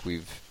feel like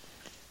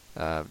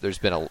there's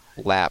been a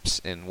lapse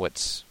in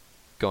what's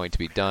going to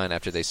be done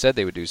after they said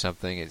they would do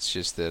something. It's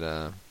just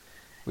that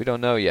we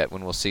don't know yet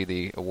when we'll see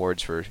the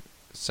awards for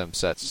some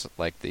sets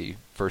like the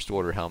First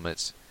Order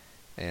helmets,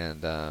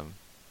 and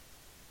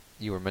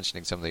you were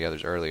mentioning some of the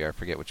others earlier. I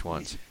forget which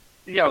ones.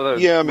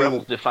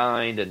 Rebels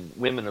Defined and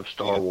Women of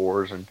Star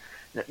Wars, and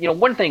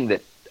one thing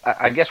that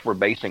I guess we're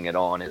basing it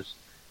on is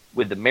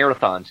with the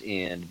marathon's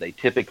end, they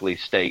typically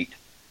state,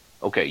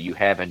 okay, you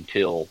have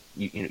until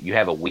you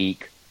have a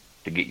week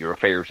to get your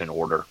affairs in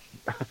order,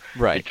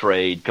 to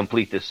trade,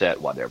 complete this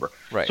set, whatever.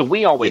 Right. So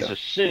we always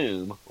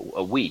assume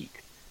a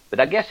week, but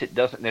I guess it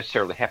doesn't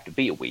necessarily have to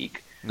be a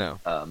week. No.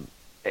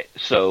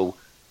 So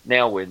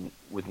now with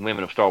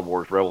Women of Star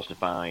Wars, Rebels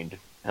Defined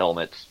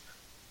helmets,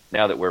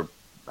 now that we're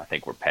I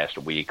think we're past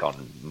a week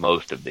on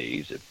most of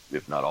these,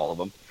 if not all of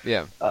them.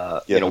 Yeah.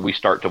 We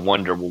start to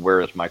wonder, well,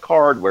 where is my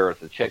card? Where is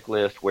the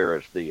checklist? Where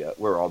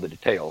are all the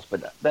details?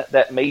 But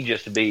that may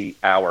just be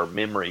our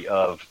memory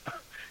of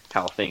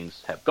how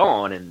things have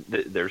gone, and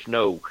there's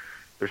no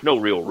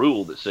real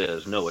rule that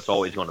says no, it's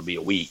always going to be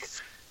a week.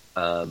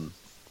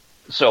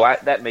 So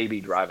that may be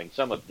driving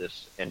some of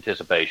this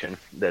anticipation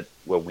that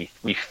we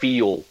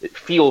feel it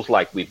feels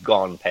like we've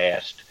gone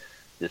past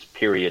this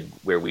period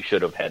where we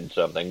should have had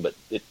something, but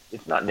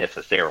it's not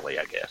necessarily,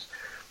 I guess.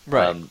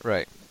 Right,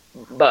 right.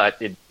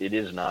 But it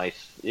is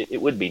nice. It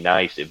would be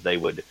nice if they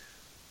would,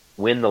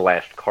 when the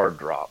last card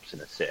drops in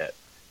a set,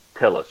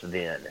 tell us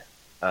then.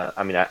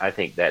 I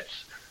think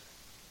that's.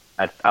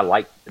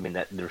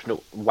 There's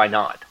no. Why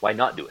not? Why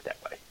not do it that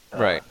way?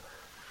 Right.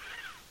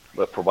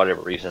 But for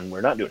whatever reason,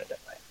 we're not doing it that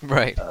way.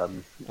 Right.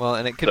 Well,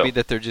 and it could be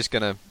that they're just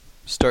going to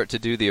start to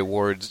do the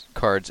awards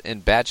cards in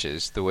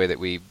batches, the way that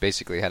we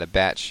basically had a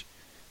batch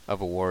of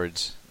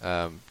awards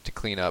to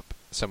clean up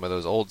some of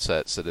those old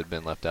sets that had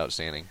been left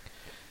outstanding.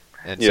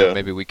 And so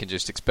maybe we can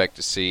just expect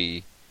to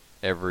see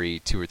every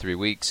 2 or 3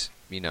 weeks,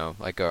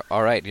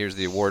 all right, here's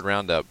the award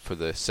roundup for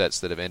the sets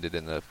that have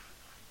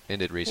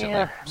ended recently.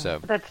 Yeah, so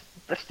that's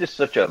just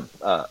such a.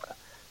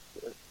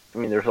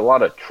 There's a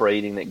lot of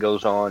trading that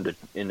goes on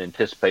in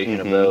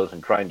anticipation of those,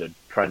 and trying to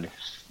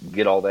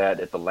get all that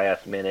at the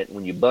last minute.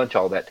 When you bunch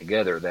all that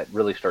together, that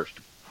really starts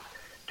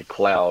to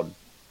cloud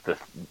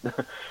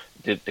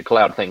to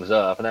cloud things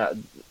up,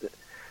 and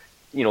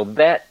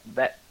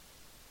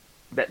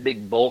that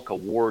big bulk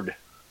award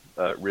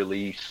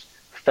release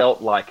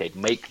felt like a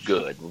make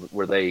good,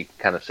 where they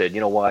kind of said, you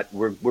know what,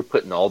 we're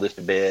putting all this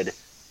to bed.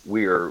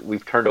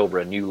 We've turned over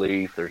a new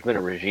leaf. There's been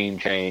a regime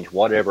change.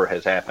 Whatever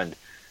has happened,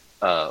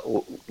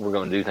 we're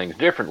going to do things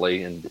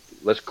differently, and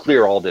let's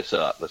clear all this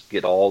up. Let's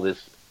get all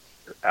these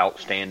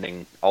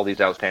outstanding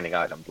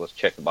items. Let's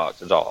check the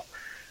boxes off.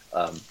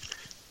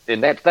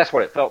 And that's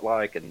what it felt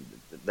like, and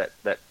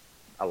that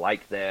I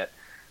like that.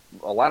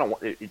 Well,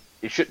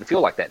 it shouldn't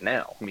feel like that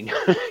now.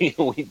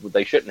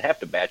 They shouldn't have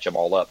to batch them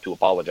all up to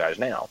apologize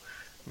now.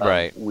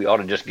 Right. We ought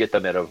to just get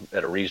them at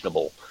a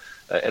reasonable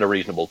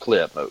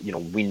clip.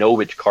 We know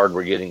which card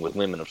we're getting with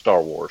Women of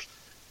Star Wars.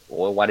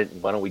 Well, why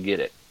don't we get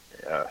it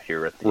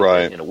here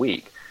in a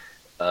week?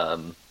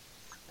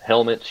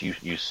 Helmets, you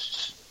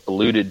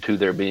alluded to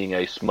there being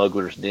a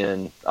Smuggler's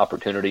Den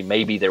opportunity.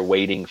 Maybe they're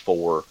waiting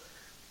for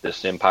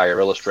this Empire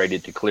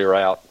Illustrated to clear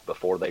out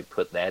before they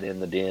put that in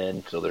the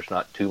den, so there's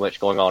not too much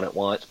going on at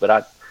once.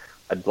 But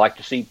I'd like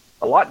to see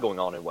a lot going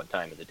on at one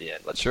time in the den.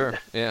 Sure,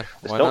 yeah.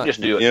 Don't just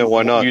do it. Yeah,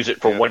 why not? Use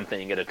it for one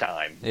thing at a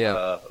time.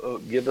 Yeah.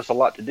 Give us a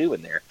lot to do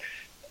in there.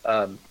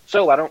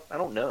 So I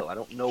don't know. I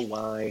don't know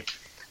why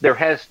there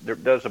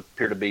does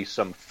appear to be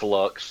some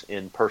flux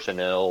in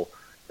personnel.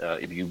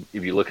 If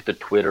you look at the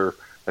Twitter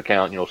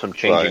account, some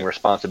changing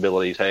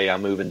responsibilities. Hey,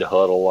 I'm moving to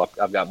Huddle.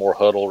 I've got more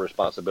Huddle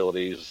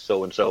responsibilities.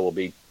 So and so will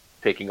be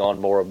taking on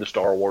more of the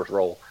Star Wars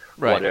role.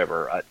 Right.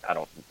 Whatever. I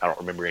don't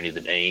remember any of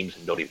the names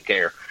and don't even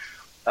care.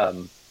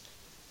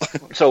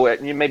 So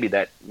maybe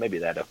that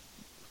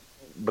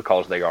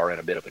because they are in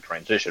a bit of a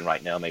transition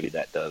right now, maybe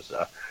that does.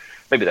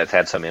 Maybe that's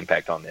had some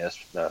impact on this.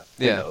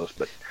 Who knows?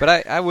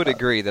 But I would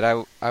agree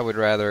that I would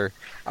rather.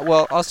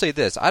 Well, I'll say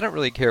this: I don't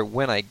really care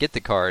when I get the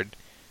card,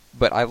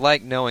 but I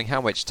like knowing how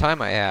much time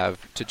I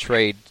have to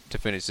trade to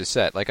finish the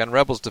set. Like on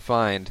Rebels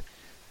Defined,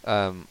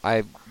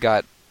 I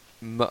got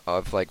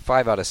like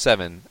 5 out of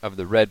 7 of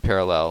the red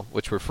parallel,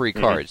 which were free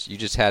cards. You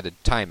just had to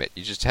time it.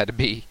 You just had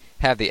to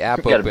have the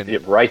app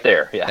open right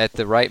there, at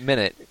the right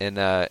minute,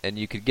 and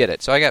you could get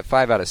it. So I got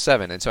 5 out of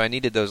 7, and so I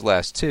needed those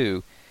last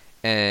 2,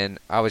 and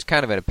I was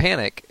kind of in a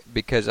panic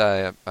because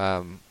I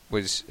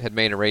had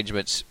made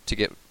arrangements to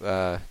get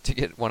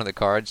one of the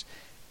cards,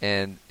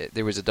 and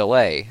there was a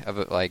delay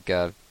of like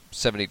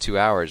 72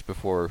 hours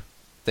before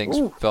things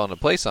fell into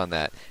place on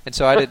that. And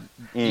so I did,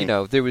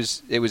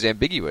 it was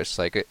ambiguous.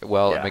 Like, am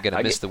I going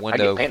to miss the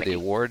window for the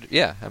award?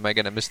 Yeah, am I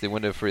going to miss the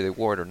window for the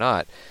award or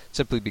not?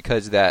 Simply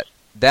because that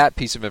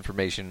piece of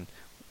information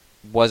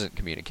wasn't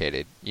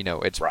communicated.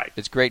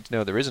 It's great to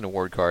know there is an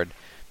award card,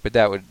 but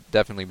that would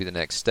definitely be the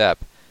next step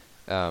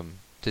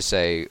to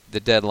say the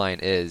deadline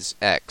is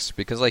X.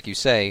 Because like you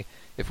say,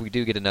 if we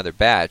do get another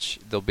batch,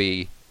 there'll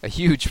be a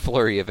huge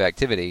flurry of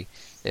activity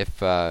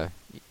if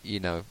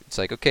it's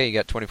like, okay, you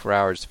got 24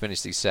 hours to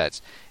finish these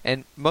sets.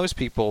 And most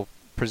people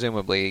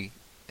presumably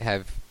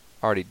have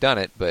already done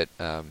it, but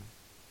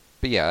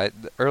yeah,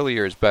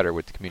 earlier is better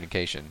with the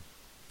communication.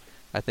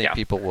 I think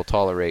people will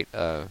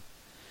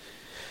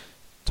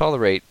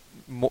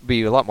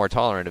be a lot more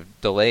tolerant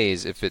of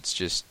delays if it's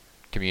just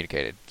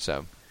communicated.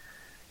 So.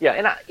 Yeah,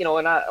 and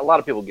a lot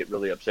of people get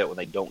really upset when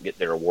they don't get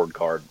their award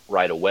card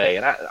right away,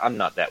 and I'm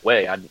not that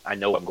way. I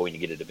know I'm going to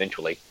get it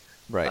eventually.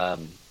 Right.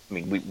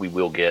 We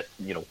will get,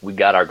 we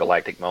got our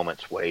Galactic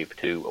Moments Wave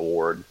 2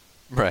 award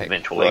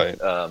eventually,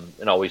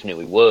 and always knew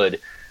we would.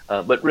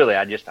 But really,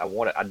 I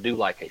do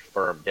like a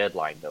firm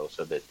deadline though,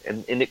 so that,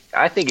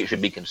 I think it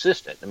should be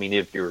consistent.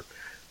 If you're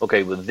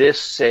okay with this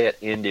set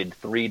ended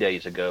 3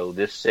 days ago,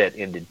 this set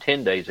ended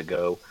 10 days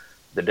ago,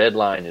 the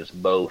deadline is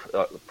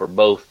for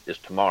both is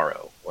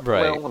tomorrow.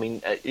 Right. Well, I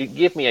mean,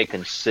 give me a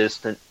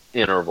consistent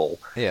interval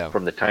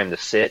from the time the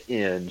set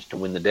ends to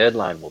when the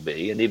deadline will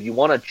be. And if you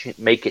want to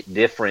make it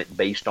different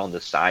based on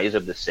the size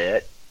of the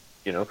set,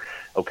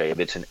 okay, if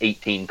it's an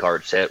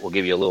 18-card set, we'll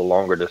give you a little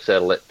longer to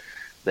settle it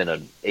than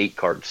an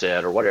 8-card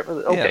set or whatever.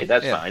 Okay,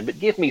 that's fine. But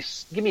give me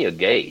a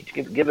gauge.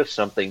 Give us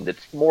something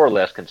that's more or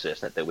less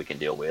consistent that we can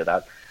deal with.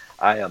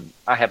 I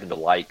happen to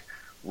like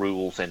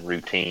rules and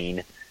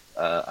routine.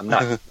 I'm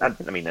not.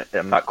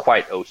 I'm not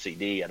quite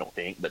OCD, I don't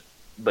think,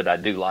 but I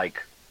do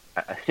like,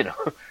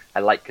 I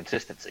like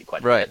consistency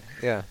quite a bit. Right.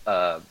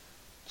 Yeah.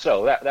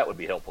 So that would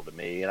be helpful to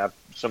me. And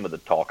some of the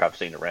talk I've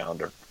seen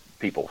around are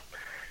people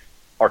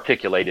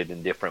articulated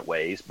in different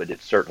ways, but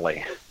it's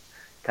certainly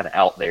kind of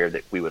out there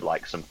that we would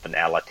like some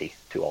finality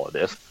to all of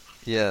this.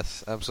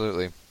 Yes,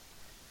 absolutely.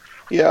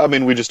 Yeah, I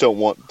mean, we just don't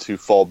want to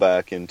fall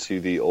back into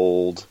the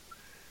old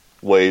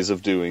ways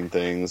of doing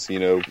things.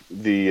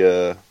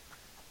 The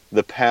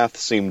path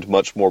seemed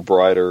much more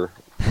brighter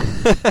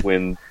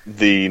when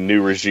the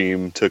new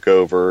regime took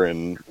over,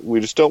 and we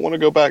just don't want to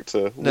go back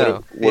to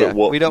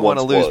what we don't want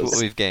to lose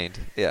what we've gained.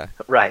 Yeah,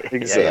 right.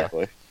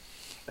 Exactly.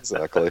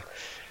 Exactly.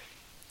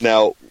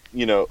 Now,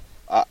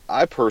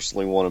 I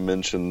personally want to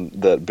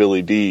mention that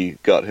Billy D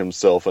got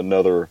himself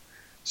another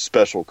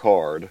special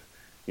card.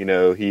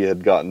 He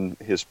had gotten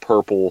his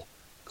purple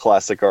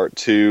Classic Art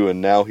 2,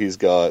 and now he's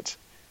got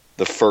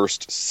the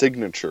first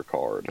signature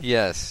card.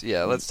 Yes,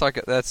 yeah. Let's talk.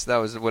 That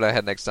was what I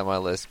had next on my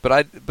list.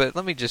 But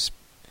let me just.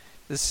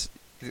 This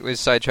was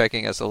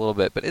sidetracking us a little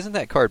bit. But isn't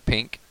that card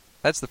pink?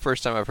 That's the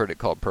first time I've heard it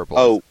called purple.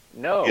 Oh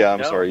no. Yeah,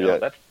 I'm sorry.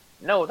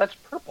 No, that's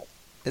purple.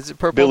 Is it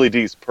purple? Billy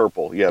D's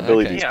purple. Yeah,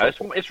 Billy D's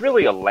purple. Yeah, it's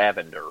really a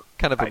lavender.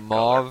 Kind of a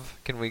mauve. Color.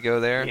 Can we go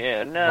there?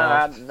 Yeah,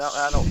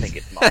 I don't think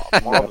it's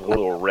mauve. Mauve's a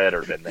little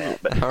redder than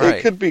that. But all right.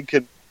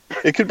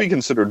 It could be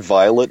considered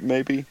violet,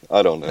 maybe.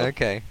 I don't know.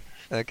 Okay.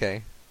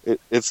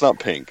 It's not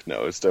pink.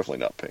 No, it's definitely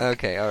not pink.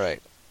 Okay, all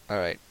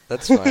right.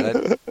 That's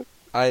fine.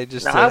 I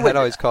just had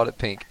always called it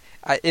pink.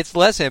 It's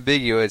less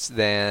ambiguous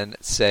than,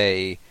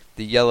 say,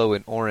 the yellow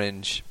and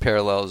orange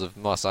parallels of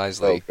Mos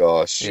Eisley.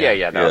 Oh gosh.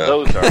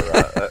 Those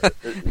are.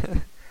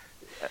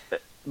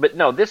 But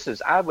no, this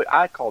is.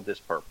 I call this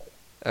purple.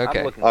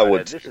 Okay.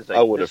 This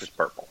is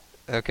purple.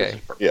 Okay.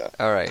 Yeah.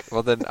 All right.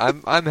 Well, then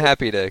I'm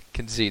happy to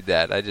concede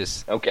that.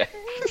 Okay.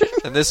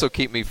 And this will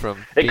keep me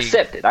from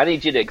accept it. I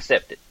need you to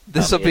accept it.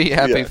 This will be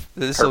happy. Yeah.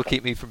 This will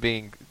keep me from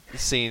being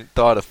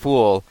thought a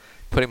fool,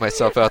 putting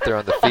myself out there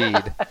on the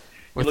feed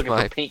with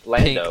my pink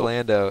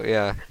Lando.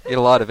 Yeah, get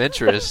a lot of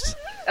interest.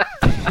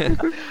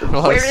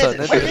 Where is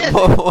it?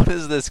 What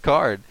is this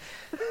card?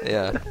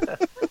 Yeah.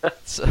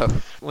 So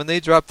when they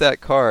dropped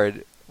that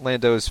card,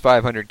 Lando's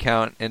 500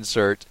 count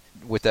insert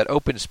with that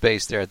open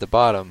space there at the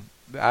bottom,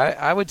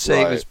 I would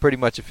say it was pretty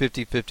much a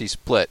 50-50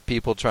 split.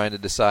 People trying to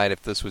decide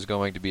if this was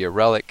going to be a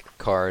relic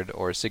card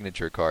or a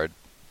signature card.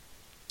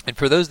 And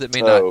for those that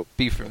may not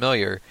be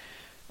familiar,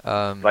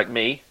 like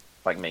me,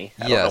 I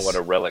don't know what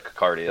a relic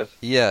card is.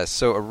 Yes,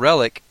 so a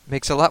relic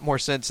makes a lot more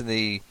sense in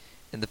the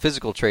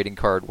physical trading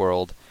card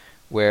world,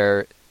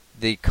 where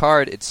the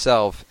card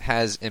itself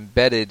has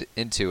embedded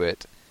into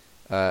it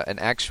an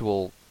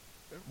actual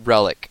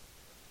relic.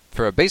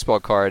 For a baseball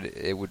card,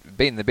 it would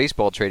be in the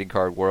baseball trading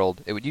card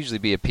world. It would usually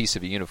be a piece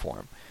of a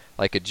uniform,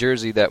 like a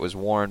jersey that was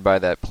worn by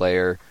that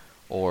player,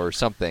 or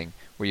something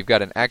where you've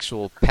got an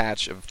actual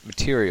patch of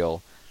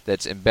material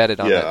that's embedded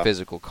on that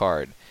physical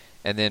card.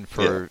 And then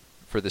for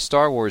the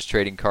Star Wars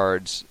trading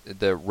cards,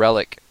 the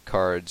relic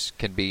cards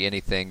can be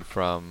anything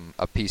from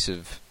a piece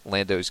of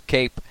Lando's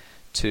cape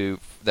to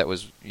that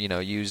was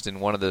used in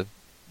one of the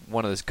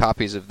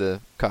copies of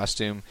the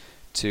costume,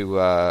 to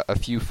a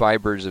few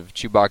fibers of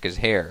Chewbacca's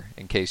hair,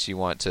 in case you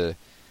want to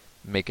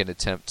make an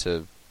attempt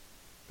to,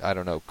 I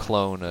don't know,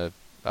 clone a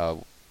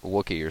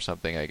Wookiee or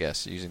something, I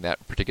guess, using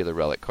that particular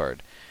relic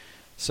card.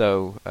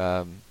 So,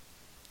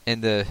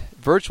 in the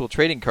virtual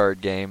trading card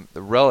game,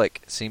 the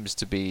relic seems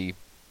to be,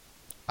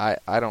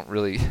 I don't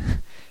really,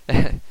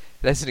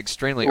 that's an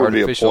extremely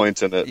artificial... Be a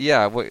point in it.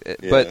 Yeah,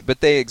 but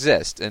they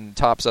exist. In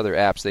Topps other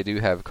apps, they do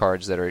have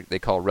cards that they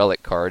call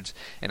relic cards,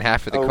 and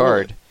half of the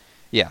card... Really?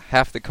 Yeah,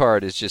 half the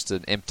card is just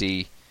an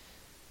empty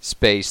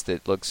space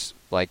that looks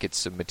like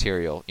it's a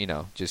material,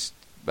 just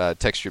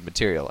textured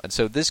material. And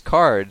so this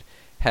card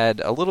had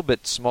a little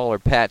bit smaller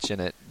patch in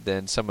it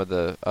than some of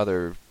the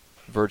other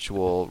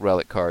virtual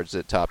relic cards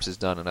that Topps has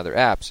done in other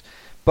apps.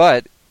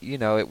 But,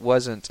 it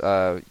wasn't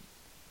a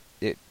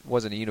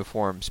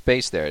uniform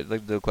space there. It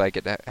looked like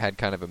it had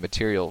kind of a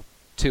material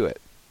to it.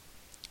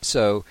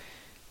 So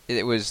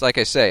it was, like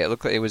I say, it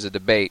looked like it was a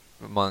debate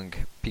among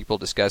people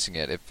discussing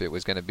it, if it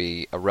was going to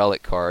be a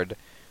relic card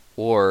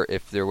or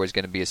if there was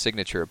going to be a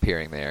signature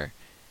appearing there.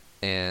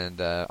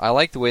 And I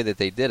like the way that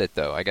they did it,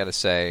 though. I got to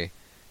say,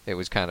 it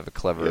was kind of a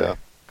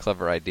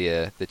clever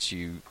idea that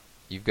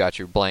you've got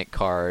your blank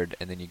card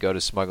and then you go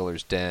to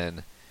Smuggler's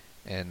Den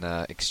and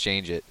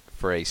exchange it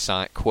for a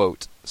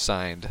quote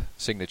signed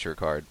signature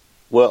card.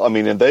 Well, I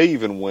mean, and they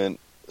even went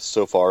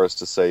so far as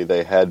to say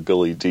they had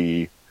Billy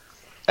D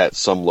at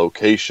some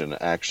location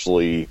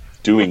actually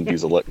doing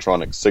these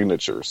electronic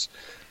signatures.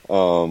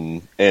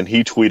 And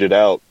he tweeted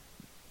out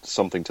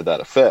something to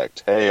that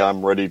effect. Hey,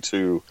 I'm ready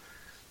to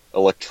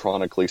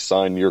electronically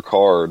sign your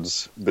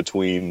cards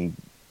between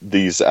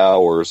these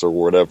hours, or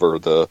whatever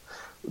the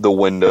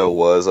window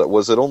was.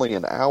 Was it only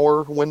an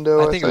hour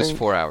window? I think it was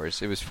 4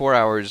 hours. It was 4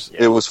 hours.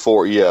 Yeah. It was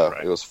 4. Yeah,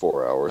 right. It was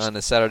 4 hours on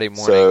a Saturday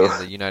morning in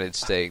the United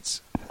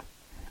States.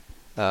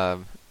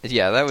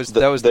 Yeah, that was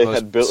the most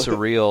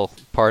surreal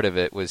part of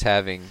it, was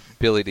having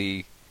Billy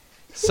D,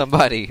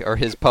 somebody or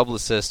his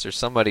publicist or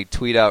somebody,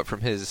 tweet out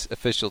from his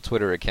official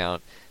Twitter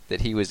account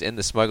that he was in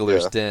the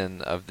smuggler's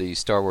den of the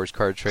Star Wars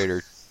Card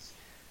Trader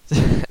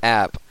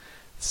app,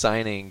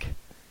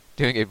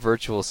 doing a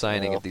virtual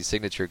signing of these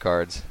signature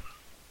cards.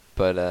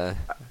 But I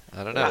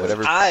don't know.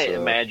 Whatever. I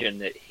imagine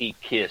that he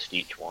kissed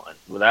each one.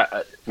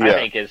 I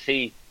think as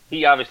he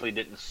obviously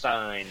didn't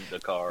sign the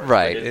card.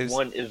 Right.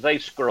 As they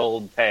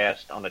scrolled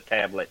past on a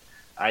tablet,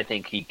 I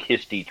think he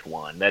kissed each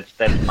one. That's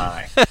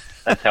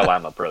how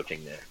I'm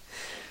approaching this.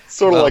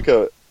 Sort of like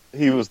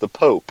he was the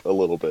Pope a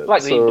little bit.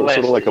 Sort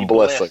of like a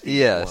blessing.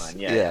 Yes.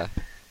 Yeah.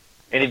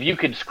 And if you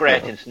could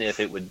scratch and sniff,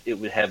 it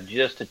would have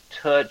just a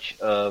touch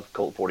of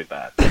Colt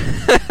 45.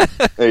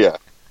 Yeah.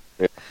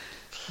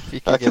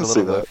 I can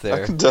see that. There.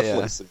 I can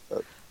definitely see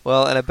that.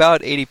 Well, and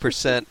about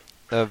 80%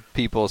 of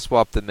people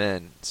swap them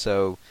in.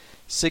 So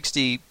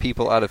 60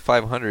 people out of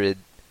 500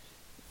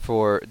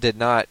 did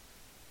not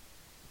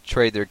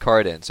trade their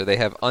card in. So they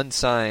have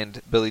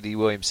unsigned Billy D.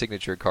 Williams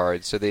signature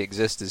cards. So they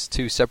exist as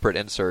two separate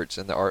inserts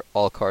in the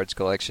all cards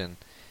collection.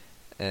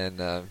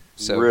 And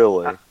so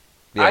really,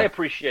 I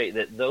appreciate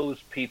that those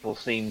people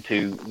seem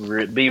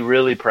to be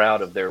really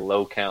proud of their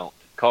low count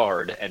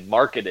card and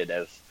market it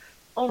as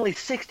only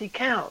 60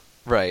 count.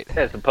 Right.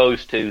 As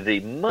opposed to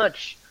the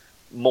much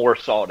more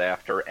sought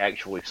after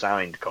actually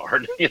signed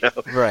card,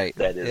 right.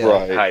 That is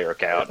a higher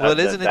count. Well, it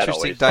is an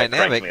interesting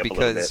dynamic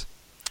because,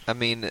 I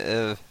mean,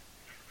 in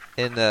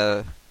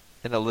a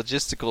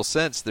logistical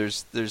sense,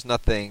 there's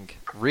nothing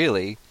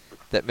really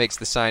that makes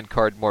the signed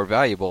card more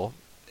valuable,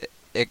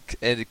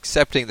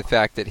 excepting the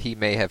fact that he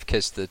may have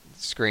kissed the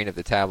screen of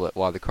the tablet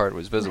while the card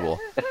was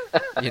visible.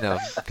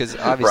 Because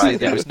obviously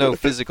there was no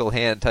physical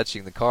hand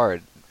touching the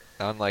card,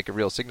 unlike a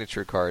real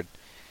signature card.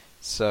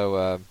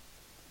 So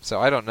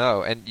I don't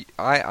know, and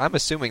I'm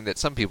assuming that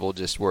some people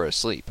just were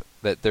asleep.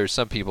 That there's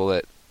some people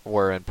that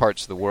were in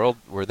parts of the world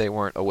where they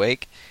weren't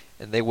awake,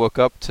 and they woke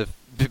up to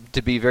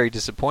be very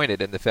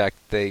disappointed in the fact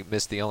that they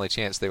missed the only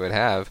chance they would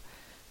have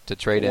to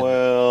trade in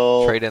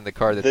the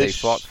card that they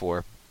fought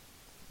for.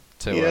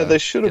 They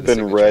should have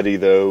been ready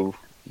though.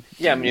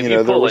 Yeah, I mean, if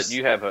you pull it,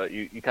 you have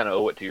you kind of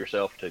owe it to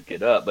yourself to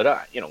get up.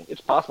 But it's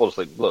possible to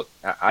sleep. Look,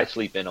 I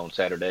sleep in on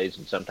Saturdays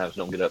and sometimes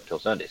don't get up till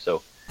Sunday.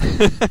 So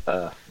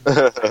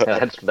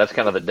that's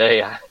kind of the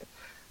day I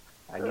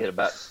get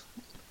about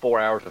 4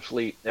 hours of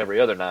sleep every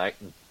other night.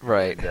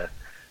 Right. And,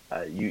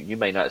 you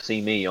may not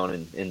see me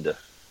on into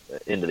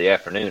the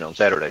afternoon on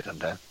Saturday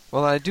sometime.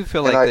 Well, I do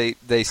feel like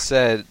they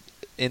said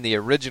in the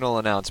original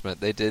announcement,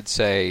 they did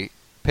say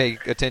pay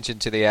attention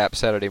to the app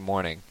Saturday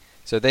morning.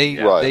 So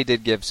they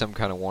did give some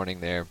kind of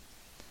warning there.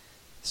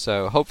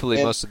 So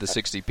hopefully most of the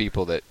 60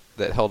 people that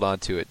held on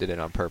to it did it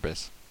on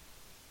purpose.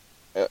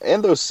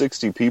 And those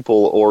 60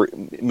 people, or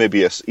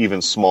maybe an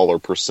even smaller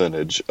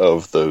percentage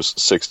of those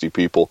 60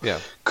 people,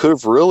 could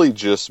have really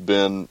just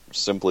been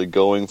simply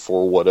going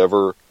for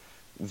whatever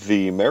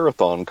the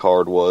marathon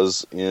card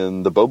was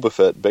in the Boba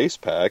Fett base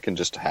pack and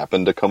just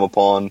happened to come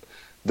upon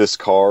this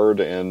card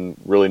and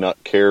really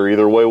not care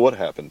either way what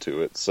happened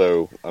to it.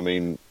 So, I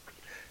mean,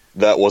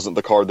 that wasn't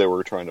the card they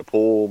were trying to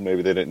pull.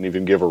 Maybe they didn't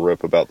even give a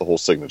rip about the whole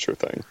signature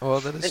thing. Well,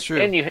 that is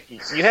true. And you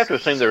have to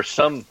assume there's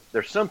some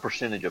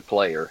percentage of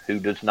player who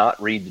does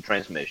not read the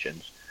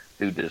transmissions,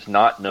 who does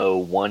not know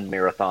one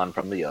marathon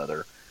from the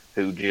other,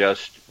 who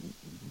just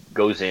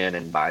goes in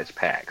and buys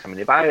packs. I mean,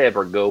 if I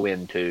ever go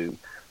into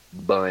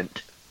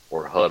Bunt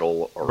or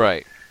Huddle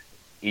or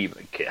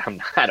even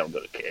I don't go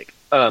to Kick,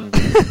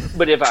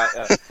 but if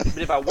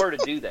I were to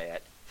do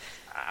that,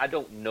 I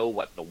don't know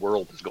what in the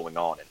world is going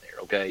on in there.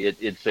 Okay, it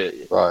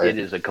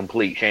is a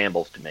complete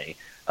shambles to me.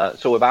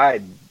 So if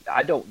I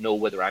don't know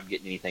whether I'm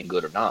getting anything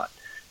good or not.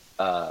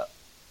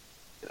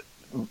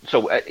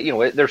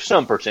 There's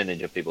some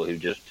percentage of people who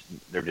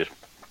they're just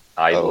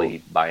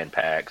idly buying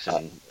packs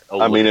and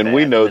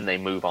we know, and they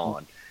move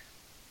on.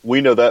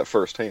 We know that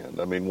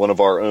firsthand. I mean, one of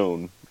our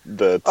own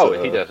that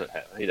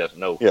he doesn't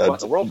know what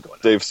the world's going on.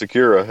 Dave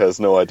Secura has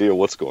no idea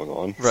what's going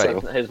on.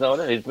 Right,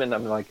 so. He's been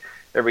like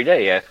every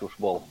day he asks us,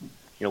 well,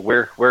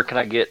 where can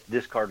I get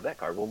this card or that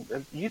card? Well,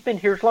 you've been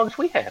here as long as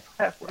we have.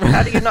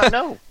 How do you not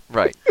know?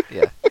 Right.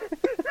 Yeah.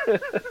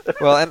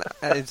 Well,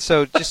 and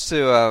so just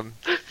to,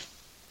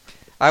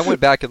 I went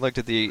back and looked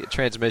at the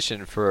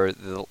transmission for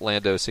the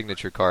Lando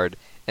signature card,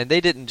 and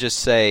they didn't just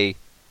say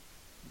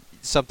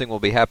something will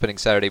be happening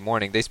Saturday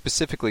morning. They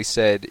specifically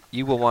said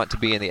you will want to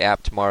be in the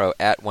app tomorrow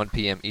at 1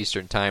 p.m.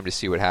 Eastern time to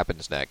see what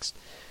happens next.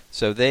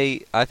 So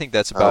I think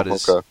that's about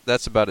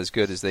as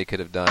good as they could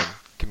have done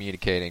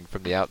communicating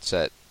from the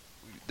outset.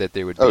 that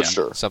there would be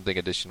sure. something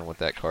additional with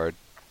that card.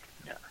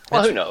 Yeah.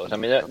 Well, who knows? I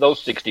mean,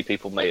 those 60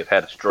 people may have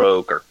had a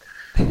stroke,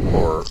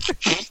 or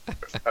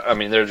I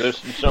mean, there's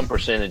some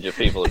percentage of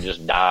people who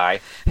just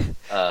die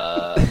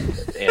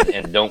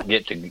and don't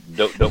get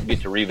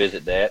to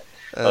revisit that.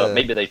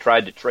 Maybe they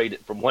tried to trade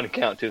it from one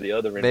account to the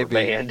other and were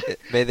banned.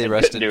 May they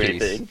rest in peace.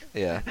 Anything.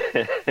 Yeah.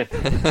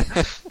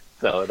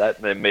 So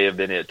that may have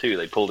been it too.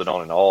 They pulled it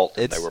on an alt.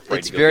 And they were afraid to go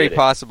It's very get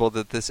possible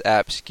that this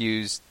app's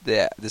user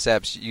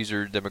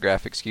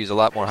demographic skews a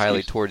lot more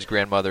highly towards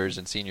grandmothers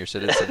and senior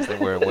citizens than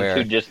we're aware.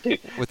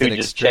 With an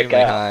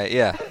extremely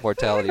high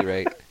mortality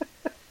rate.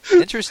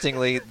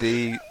 Interestingly,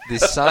 the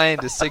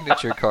signed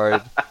signature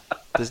card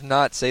does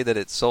not say that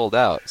it's sold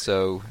out.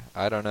 So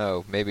I don't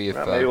know. Maybe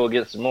maybe we'll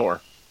get some more.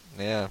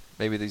 Yeah,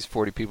 maybe these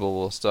 40 people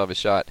will still have a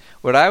shot.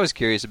 What I was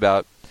curious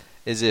about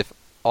is if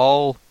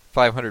all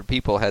 500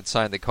 people had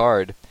signed the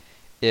card,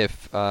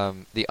 if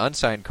the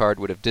unsigned card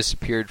would have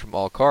disappeared from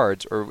all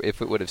cards, or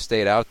if it would have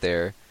stayed out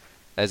there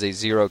as a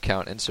zero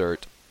count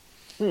insert.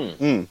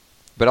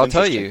 But I'll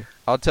tell you,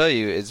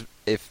 is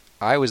if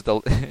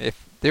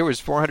there was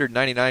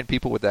 499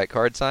 people with that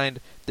card signed,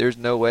 there's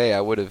no way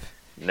I would have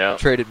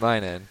traded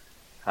mine in.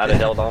 I'd have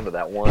held on to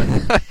that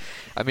one.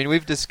 I mean,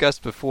 we've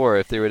discussed before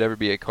if there would ever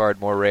be a card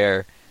more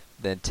rare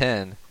than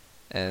 10.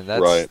 And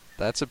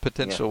that's a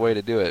potential way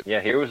to do it.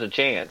 Yeah, here was a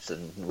chance,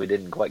 and we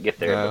didn't quite get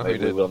there, but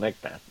maybe we will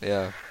next time.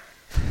 Yeah.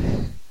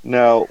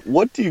 Now,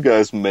 what do you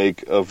guys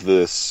make of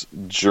this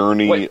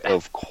journey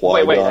of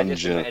Qui-Gon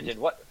Jinn? Imagine,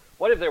 what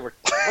if there were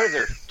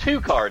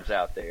 2 cards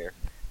out there?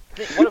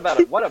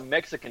 What a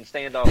Mexican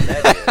standoff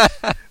that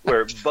is,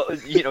 where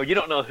you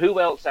don't know who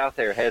else out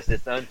there has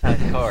this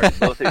unsigned card.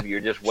 Both of you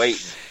are just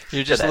waiting.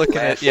 You're just looking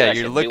at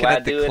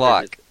the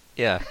clock.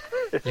 Yeah.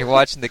 You're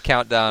watching the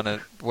countdown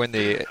of when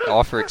the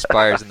offer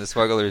expires in the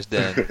smuggler's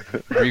den,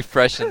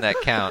 refreshing that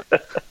count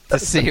to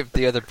see if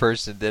the other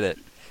person did it.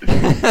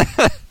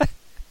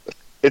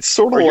 It's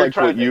sort of like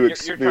what you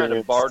experienced. You're trying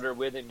to barter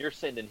with him. You're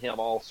sending him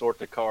all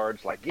sorts of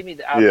cards. Like, give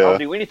me I'll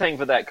do anything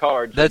for that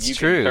card. So you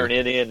can turn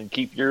it in and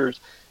keep yours.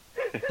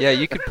 Yeah,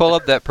 you could pull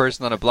up that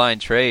person on a blind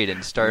trade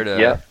and start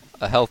a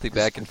healthy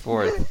back and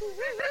forth.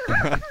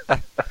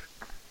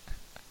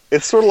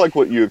 It's sort of like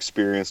what you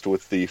experienced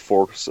with the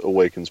Force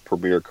Awakens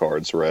premiere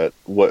cards, Rhett.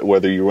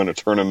 Whether you want to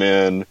turn them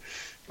in,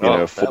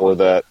 for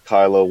that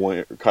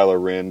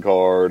Kylo Ren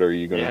card, or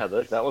you going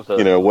to, that was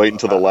wait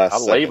until the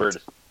last second.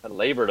 I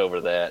labored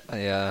over that.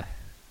 Yeah.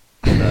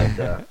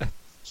 But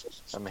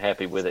I'm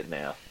happy with it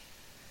now.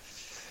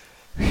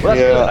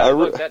 Well,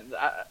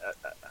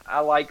 I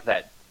like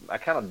that. I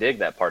kind of dig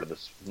that part of the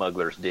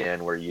Smuggler's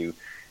Den where you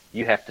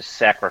have to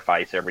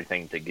sacrifice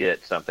everything to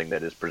get something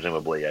that is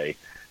presumably a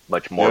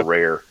much more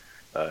rare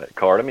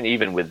card. I mean,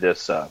 even with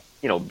this,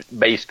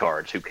 base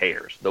cards, who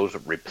cares? Those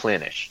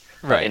replenish.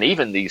 Right. And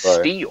even these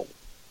steel,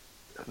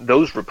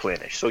 those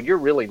replenish. So you're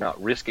really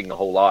not risking a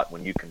whole lot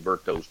when you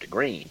convert those to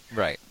green.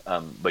 Right.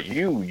 But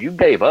you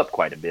gave up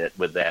quite a bit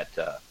with that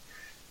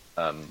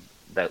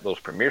those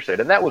premiere set,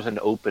 and that was an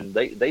open.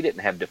 They didn't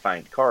have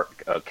defined card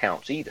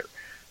counts either.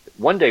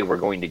 One day we're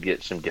going to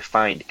get some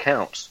defined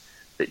counts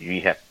that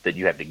you have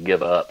to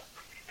give up.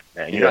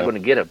 And you're not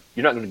going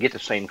to get the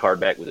same card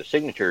back with a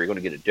signature. You're going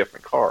to get a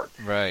different card.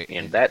 Right.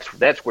 And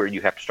that's where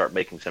you have to start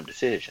making some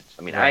decisions.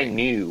 I mean, I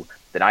knew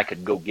that I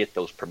could go get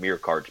those premier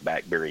cards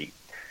back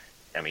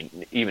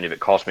even if it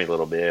cost me a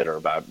little bit, or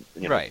about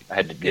I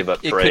had to give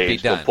up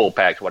trades, full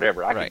packs,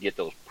 whatever. I could get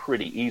those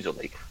pretty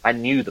easily. I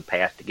knew the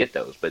path to get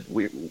those, but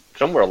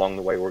somewhere along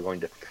the way we're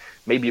going to.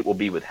 Maybe it will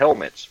be with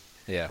helmets,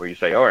 where you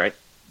say, all right,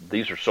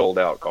 these are sold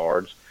out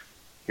cards.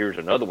 Here's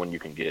another one you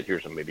can get.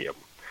 Here's maybe a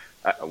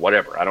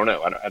whatever. I don't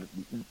know.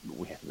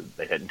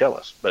 They didn't tell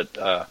us, but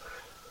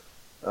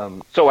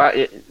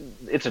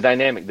it's a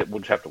dynamic that we'll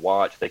just have to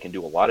watch. They can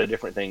do a lot of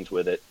different things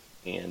with it.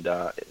 And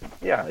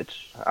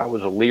I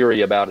was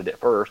leery about it at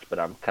first, but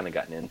I've kind of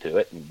gotten into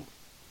it,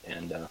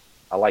 and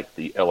I like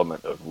the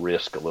element of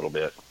risk a little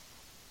bit.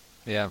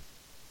 Yeah.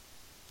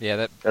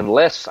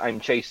 Unless I'm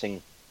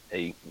chasing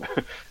a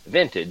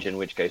vintage, in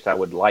which case I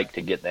would like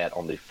to get that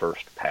on the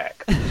first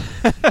pack.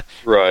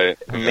 Right.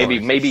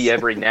 Maybe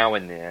every now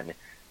and then,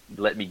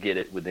 let me get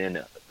it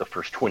within the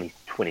first 20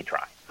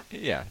 try.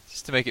 Yeah,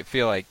 just to make you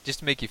feel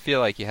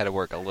like you had to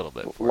work a little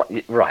bit for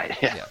it. Right.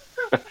 Yeah.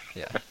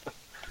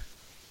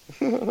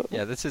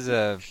 Yeah, this is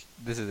a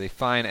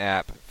fine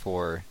app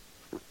for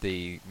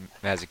the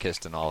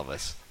masochist in all of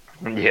us.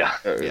 Yeah.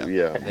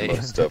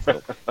 Most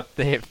definitely.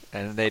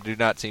 They do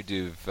not seem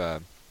to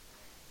have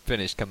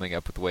finished coming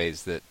up with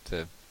ways that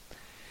to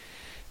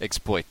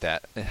exploit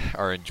that,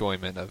 our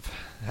enjoyment of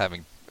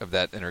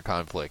that inner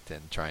conflict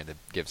and trying to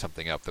give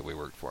something up that we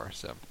worked for.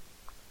 So,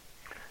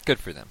 good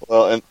for them.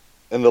 Well,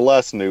 and the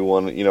last new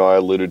one, I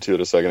alluded to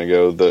it a second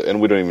ago, and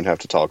we don't even have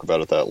to talk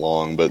about it that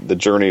long, but the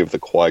journey of the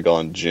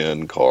Qui-Gon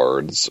Jinn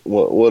cards.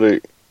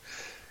 I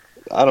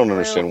don't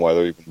understand why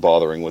they're even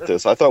bothering with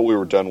this. I thought we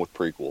were done with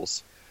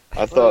prequels.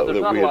 I thought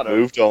that we had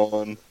moved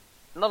on.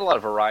 Not a lot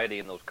of variety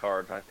in those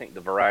cards. I think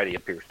the variety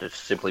appears to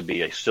simply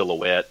be a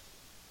silhouette,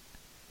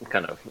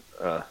 kind of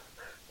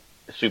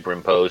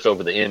superimposed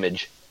over the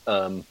image.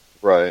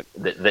 Right.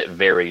 That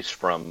varies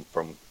from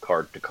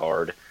card to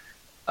card.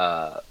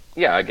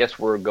 Yeah, I guess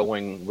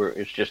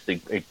it's just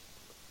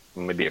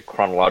maybe a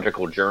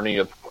chronological journey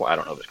of, I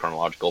don't know if it's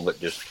chronological, but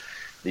just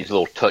these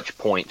little touch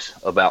points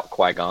about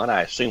Qui-Gon.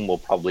 I assume we'll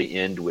probably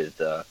end with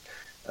a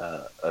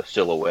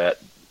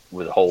silhouette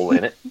with a hole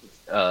in it.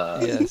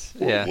 Yes.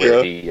 Yeah.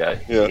 Where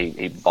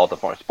he bought the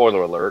farm.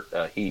 Spoiler alert: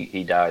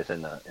 he dies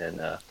in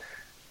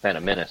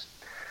Phantom Menace.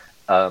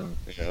 I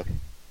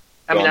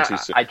mean,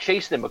 I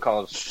chased them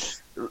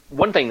because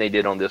one thing they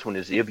did on this one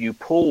is if you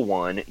pull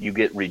one, you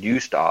get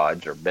reduced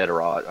odds or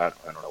better odds. I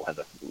don't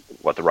know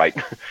what the right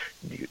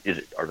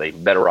is. Are they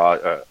better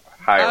odds,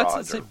 higher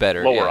odds, or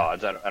better, lower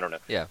odds? I don't know.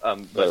 Yeah.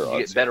 But you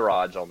get better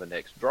odds on the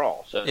next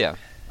draw. So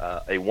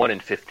a 1 in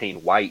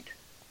 15 white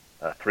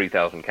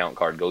 3,000 count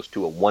card goes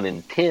to a 1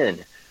 in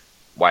 10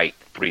 white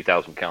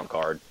 3,000 count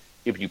card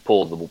if you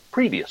pull the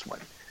previous one.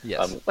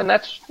 Yes. And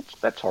that's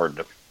hard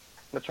to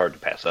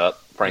pass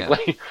up,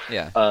 frankly.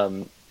 Yeah.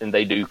 And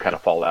they do kind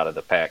of fall out of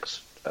the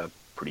packs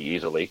pretty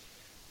easily.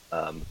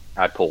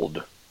 I pulled.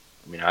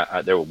 I mean,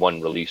 there was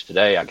one release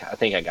today. I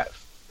think I got.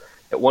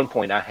 At one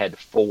point, I had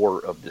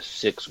 4 of the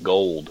 6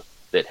 gold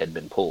that had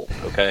been pulled.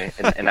 Okay,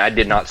 and I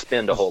did not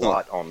spend a whole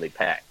lot on the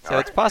pack. So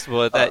it's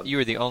possible that you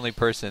were the only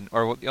person,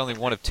 or the only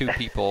one of 2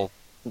 people,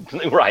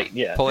 right?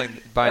 Yeah,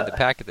 buying the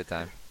pack at the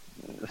time.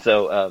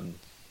 So.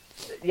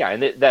 Yeah,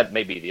 and that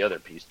may be the other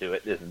piece to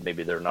it.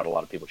 Maybe there are not a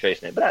lot of people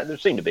chasing it, but there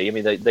seem to be. I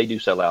mean, they do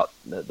sell out.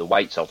 The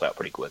white sells out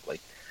pretty quickly.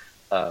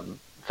 So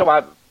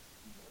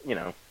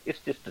it's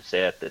just a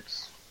set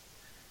that's,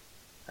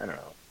 I don't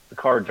know. The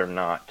cards are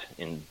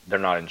they're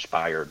not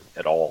inspired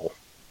at all,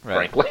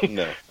 frankly.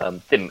 No.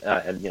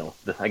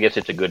 I guess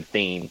it's a good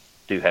theme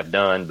to have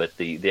done, but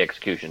the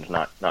execution's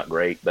not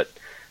great. But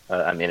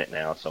I'm in it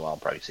now, so I'll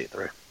probably see it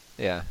through.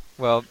 Yeah.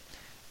 Well,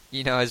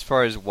 as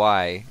far as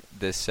why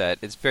this set,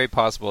 it's very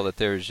possible that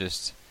there's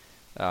just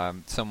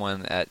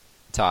someone at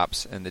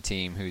Topps and the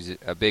team who's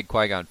a big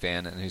Qui-Gon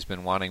fan and who's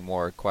been wanting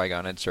more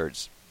Qui-Gon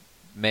inserts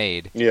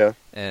made. Yeah.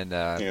 And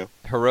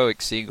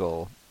Heroic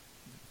Seagull,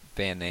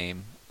 fan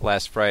name,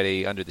 last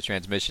Friday under the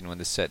transmission when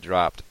the set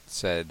dropped,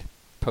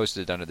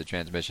 posted under the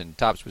transmission,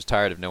 Topps was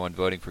tired of no one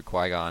voting for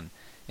Qui-Gon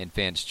in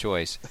Fans'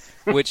 Choice,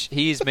 which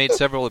he's made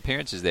several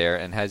appearances there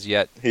and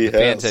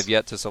fans have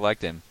yet to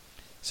select him.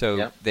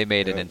 So they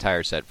made an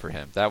entire set for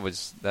him.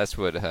 That's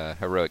what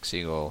Heroic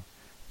Seagull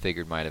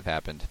figured might have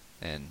happened,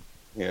 and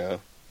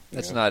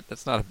that's not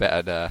a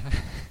bad.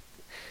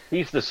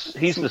 He's the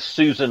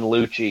Susan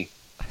Lucci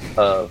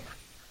of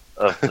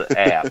the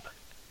app,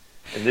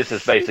 and this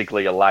is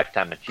basically a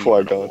lifetime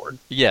achievement award.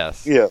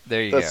 Yes. Yeah.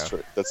 There you go. That's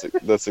true.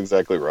 That's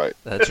exactly right.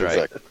 That's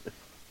right.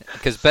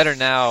 Because better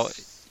now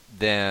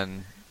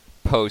than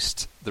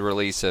post the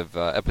release of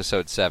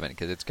Episode 7,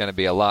 because it's going to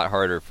be a lot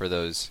harder for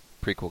those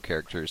prequel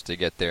characters to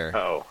get there.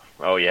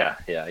 Oh yeah.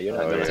 You're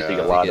not going to see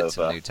a lot of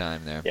some new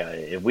time there. Yeah,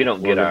 if we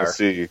don't get our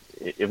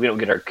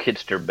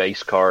Kitster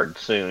base card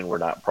soon, we're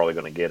not probably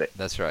going to get it.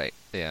 That's right.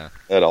 Yeah.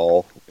 At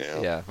all.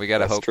 Yeah. We got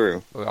to hope.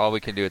 True. All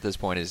we can do at this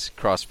point is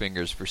cross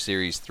fingers for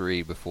Series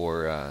 3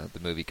 before the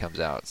movie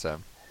comes out. So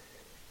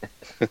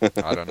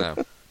I don't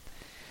know.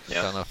 I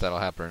don't know if that'll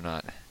happen or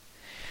not.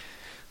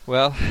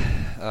 Well,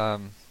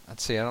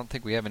 let's see. I don't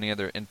think we have any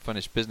other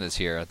unfinished business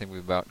here. I think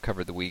we've about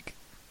covered the week.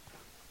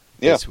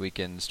 This week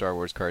in Star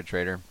Wars Card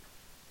Trader.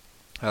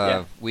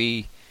 I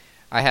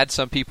had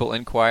some people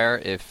inquire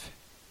if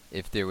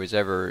there was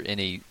ever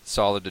any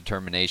solid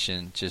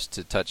determination, just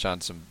to touch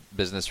on some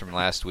business from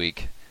last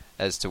week,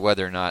 as to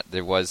whether or not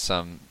there was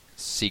some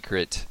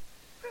secret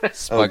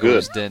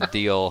Smuggler's Den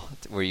deal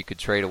where you could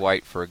trade a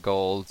white for a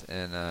gold,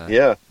 and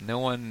no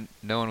one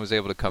was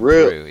able to come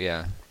through.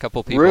 Yeah, a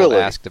couple people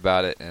asked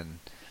about it,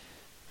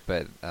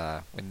 but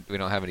we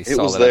don't have any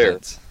solid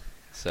evidence.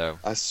 So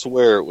I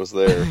swear it was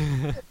there.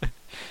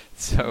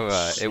 So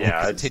it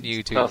will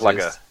continue to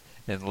exist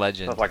in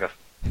legend.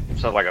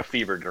 Sounds like a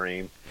fever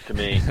dream to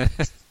me.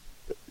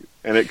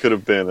 And it could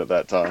have been at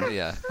that time.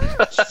 Yeah.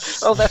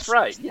 Oh, that's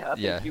right. Yeah, I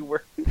think you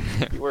were.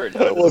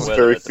 That was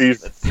very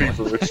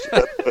feverish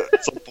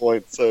at some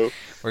point. So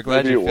we're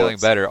glad you're feeling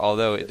better.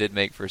 Although it did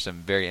make for some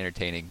very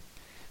entertaining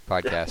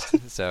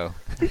podcast. So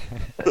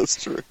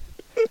that's true.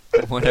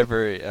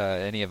 Whenever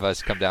any of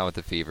us come down with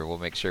the fever, we'll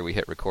make sure we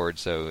hit record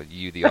so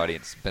you, the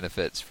audience,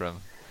 benefits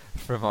from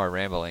our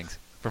ramblings,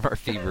 from our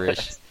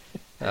feverish.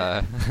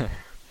 Our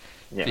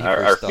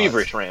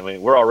feverish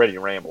rambling. We're already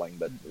rambling,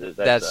 but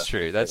that's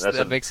true.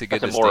 That makes a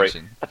good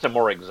distinction. That's a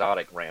more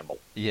exotic ramble.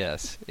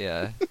 Yes.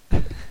 Yeah.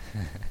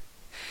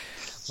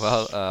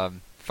 Well,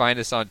 find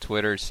us on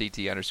Twitter,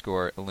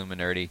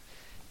 CT_Illuminati,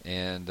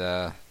 and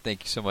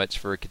thank you so much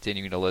for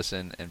continuing to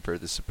listen and for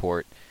the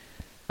support.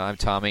 I'm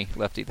Tommy,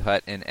 Lefty the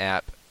Hut in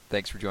app.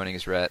 Thanks for joining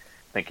us, Rhett.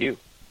 Thank you.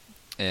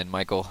 And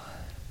Michael.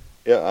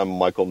 Yeah, I'm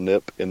Michael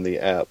Nip in the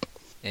app.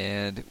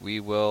 And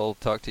we will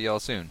talk to y'all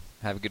soon.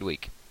 Have a good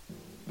week.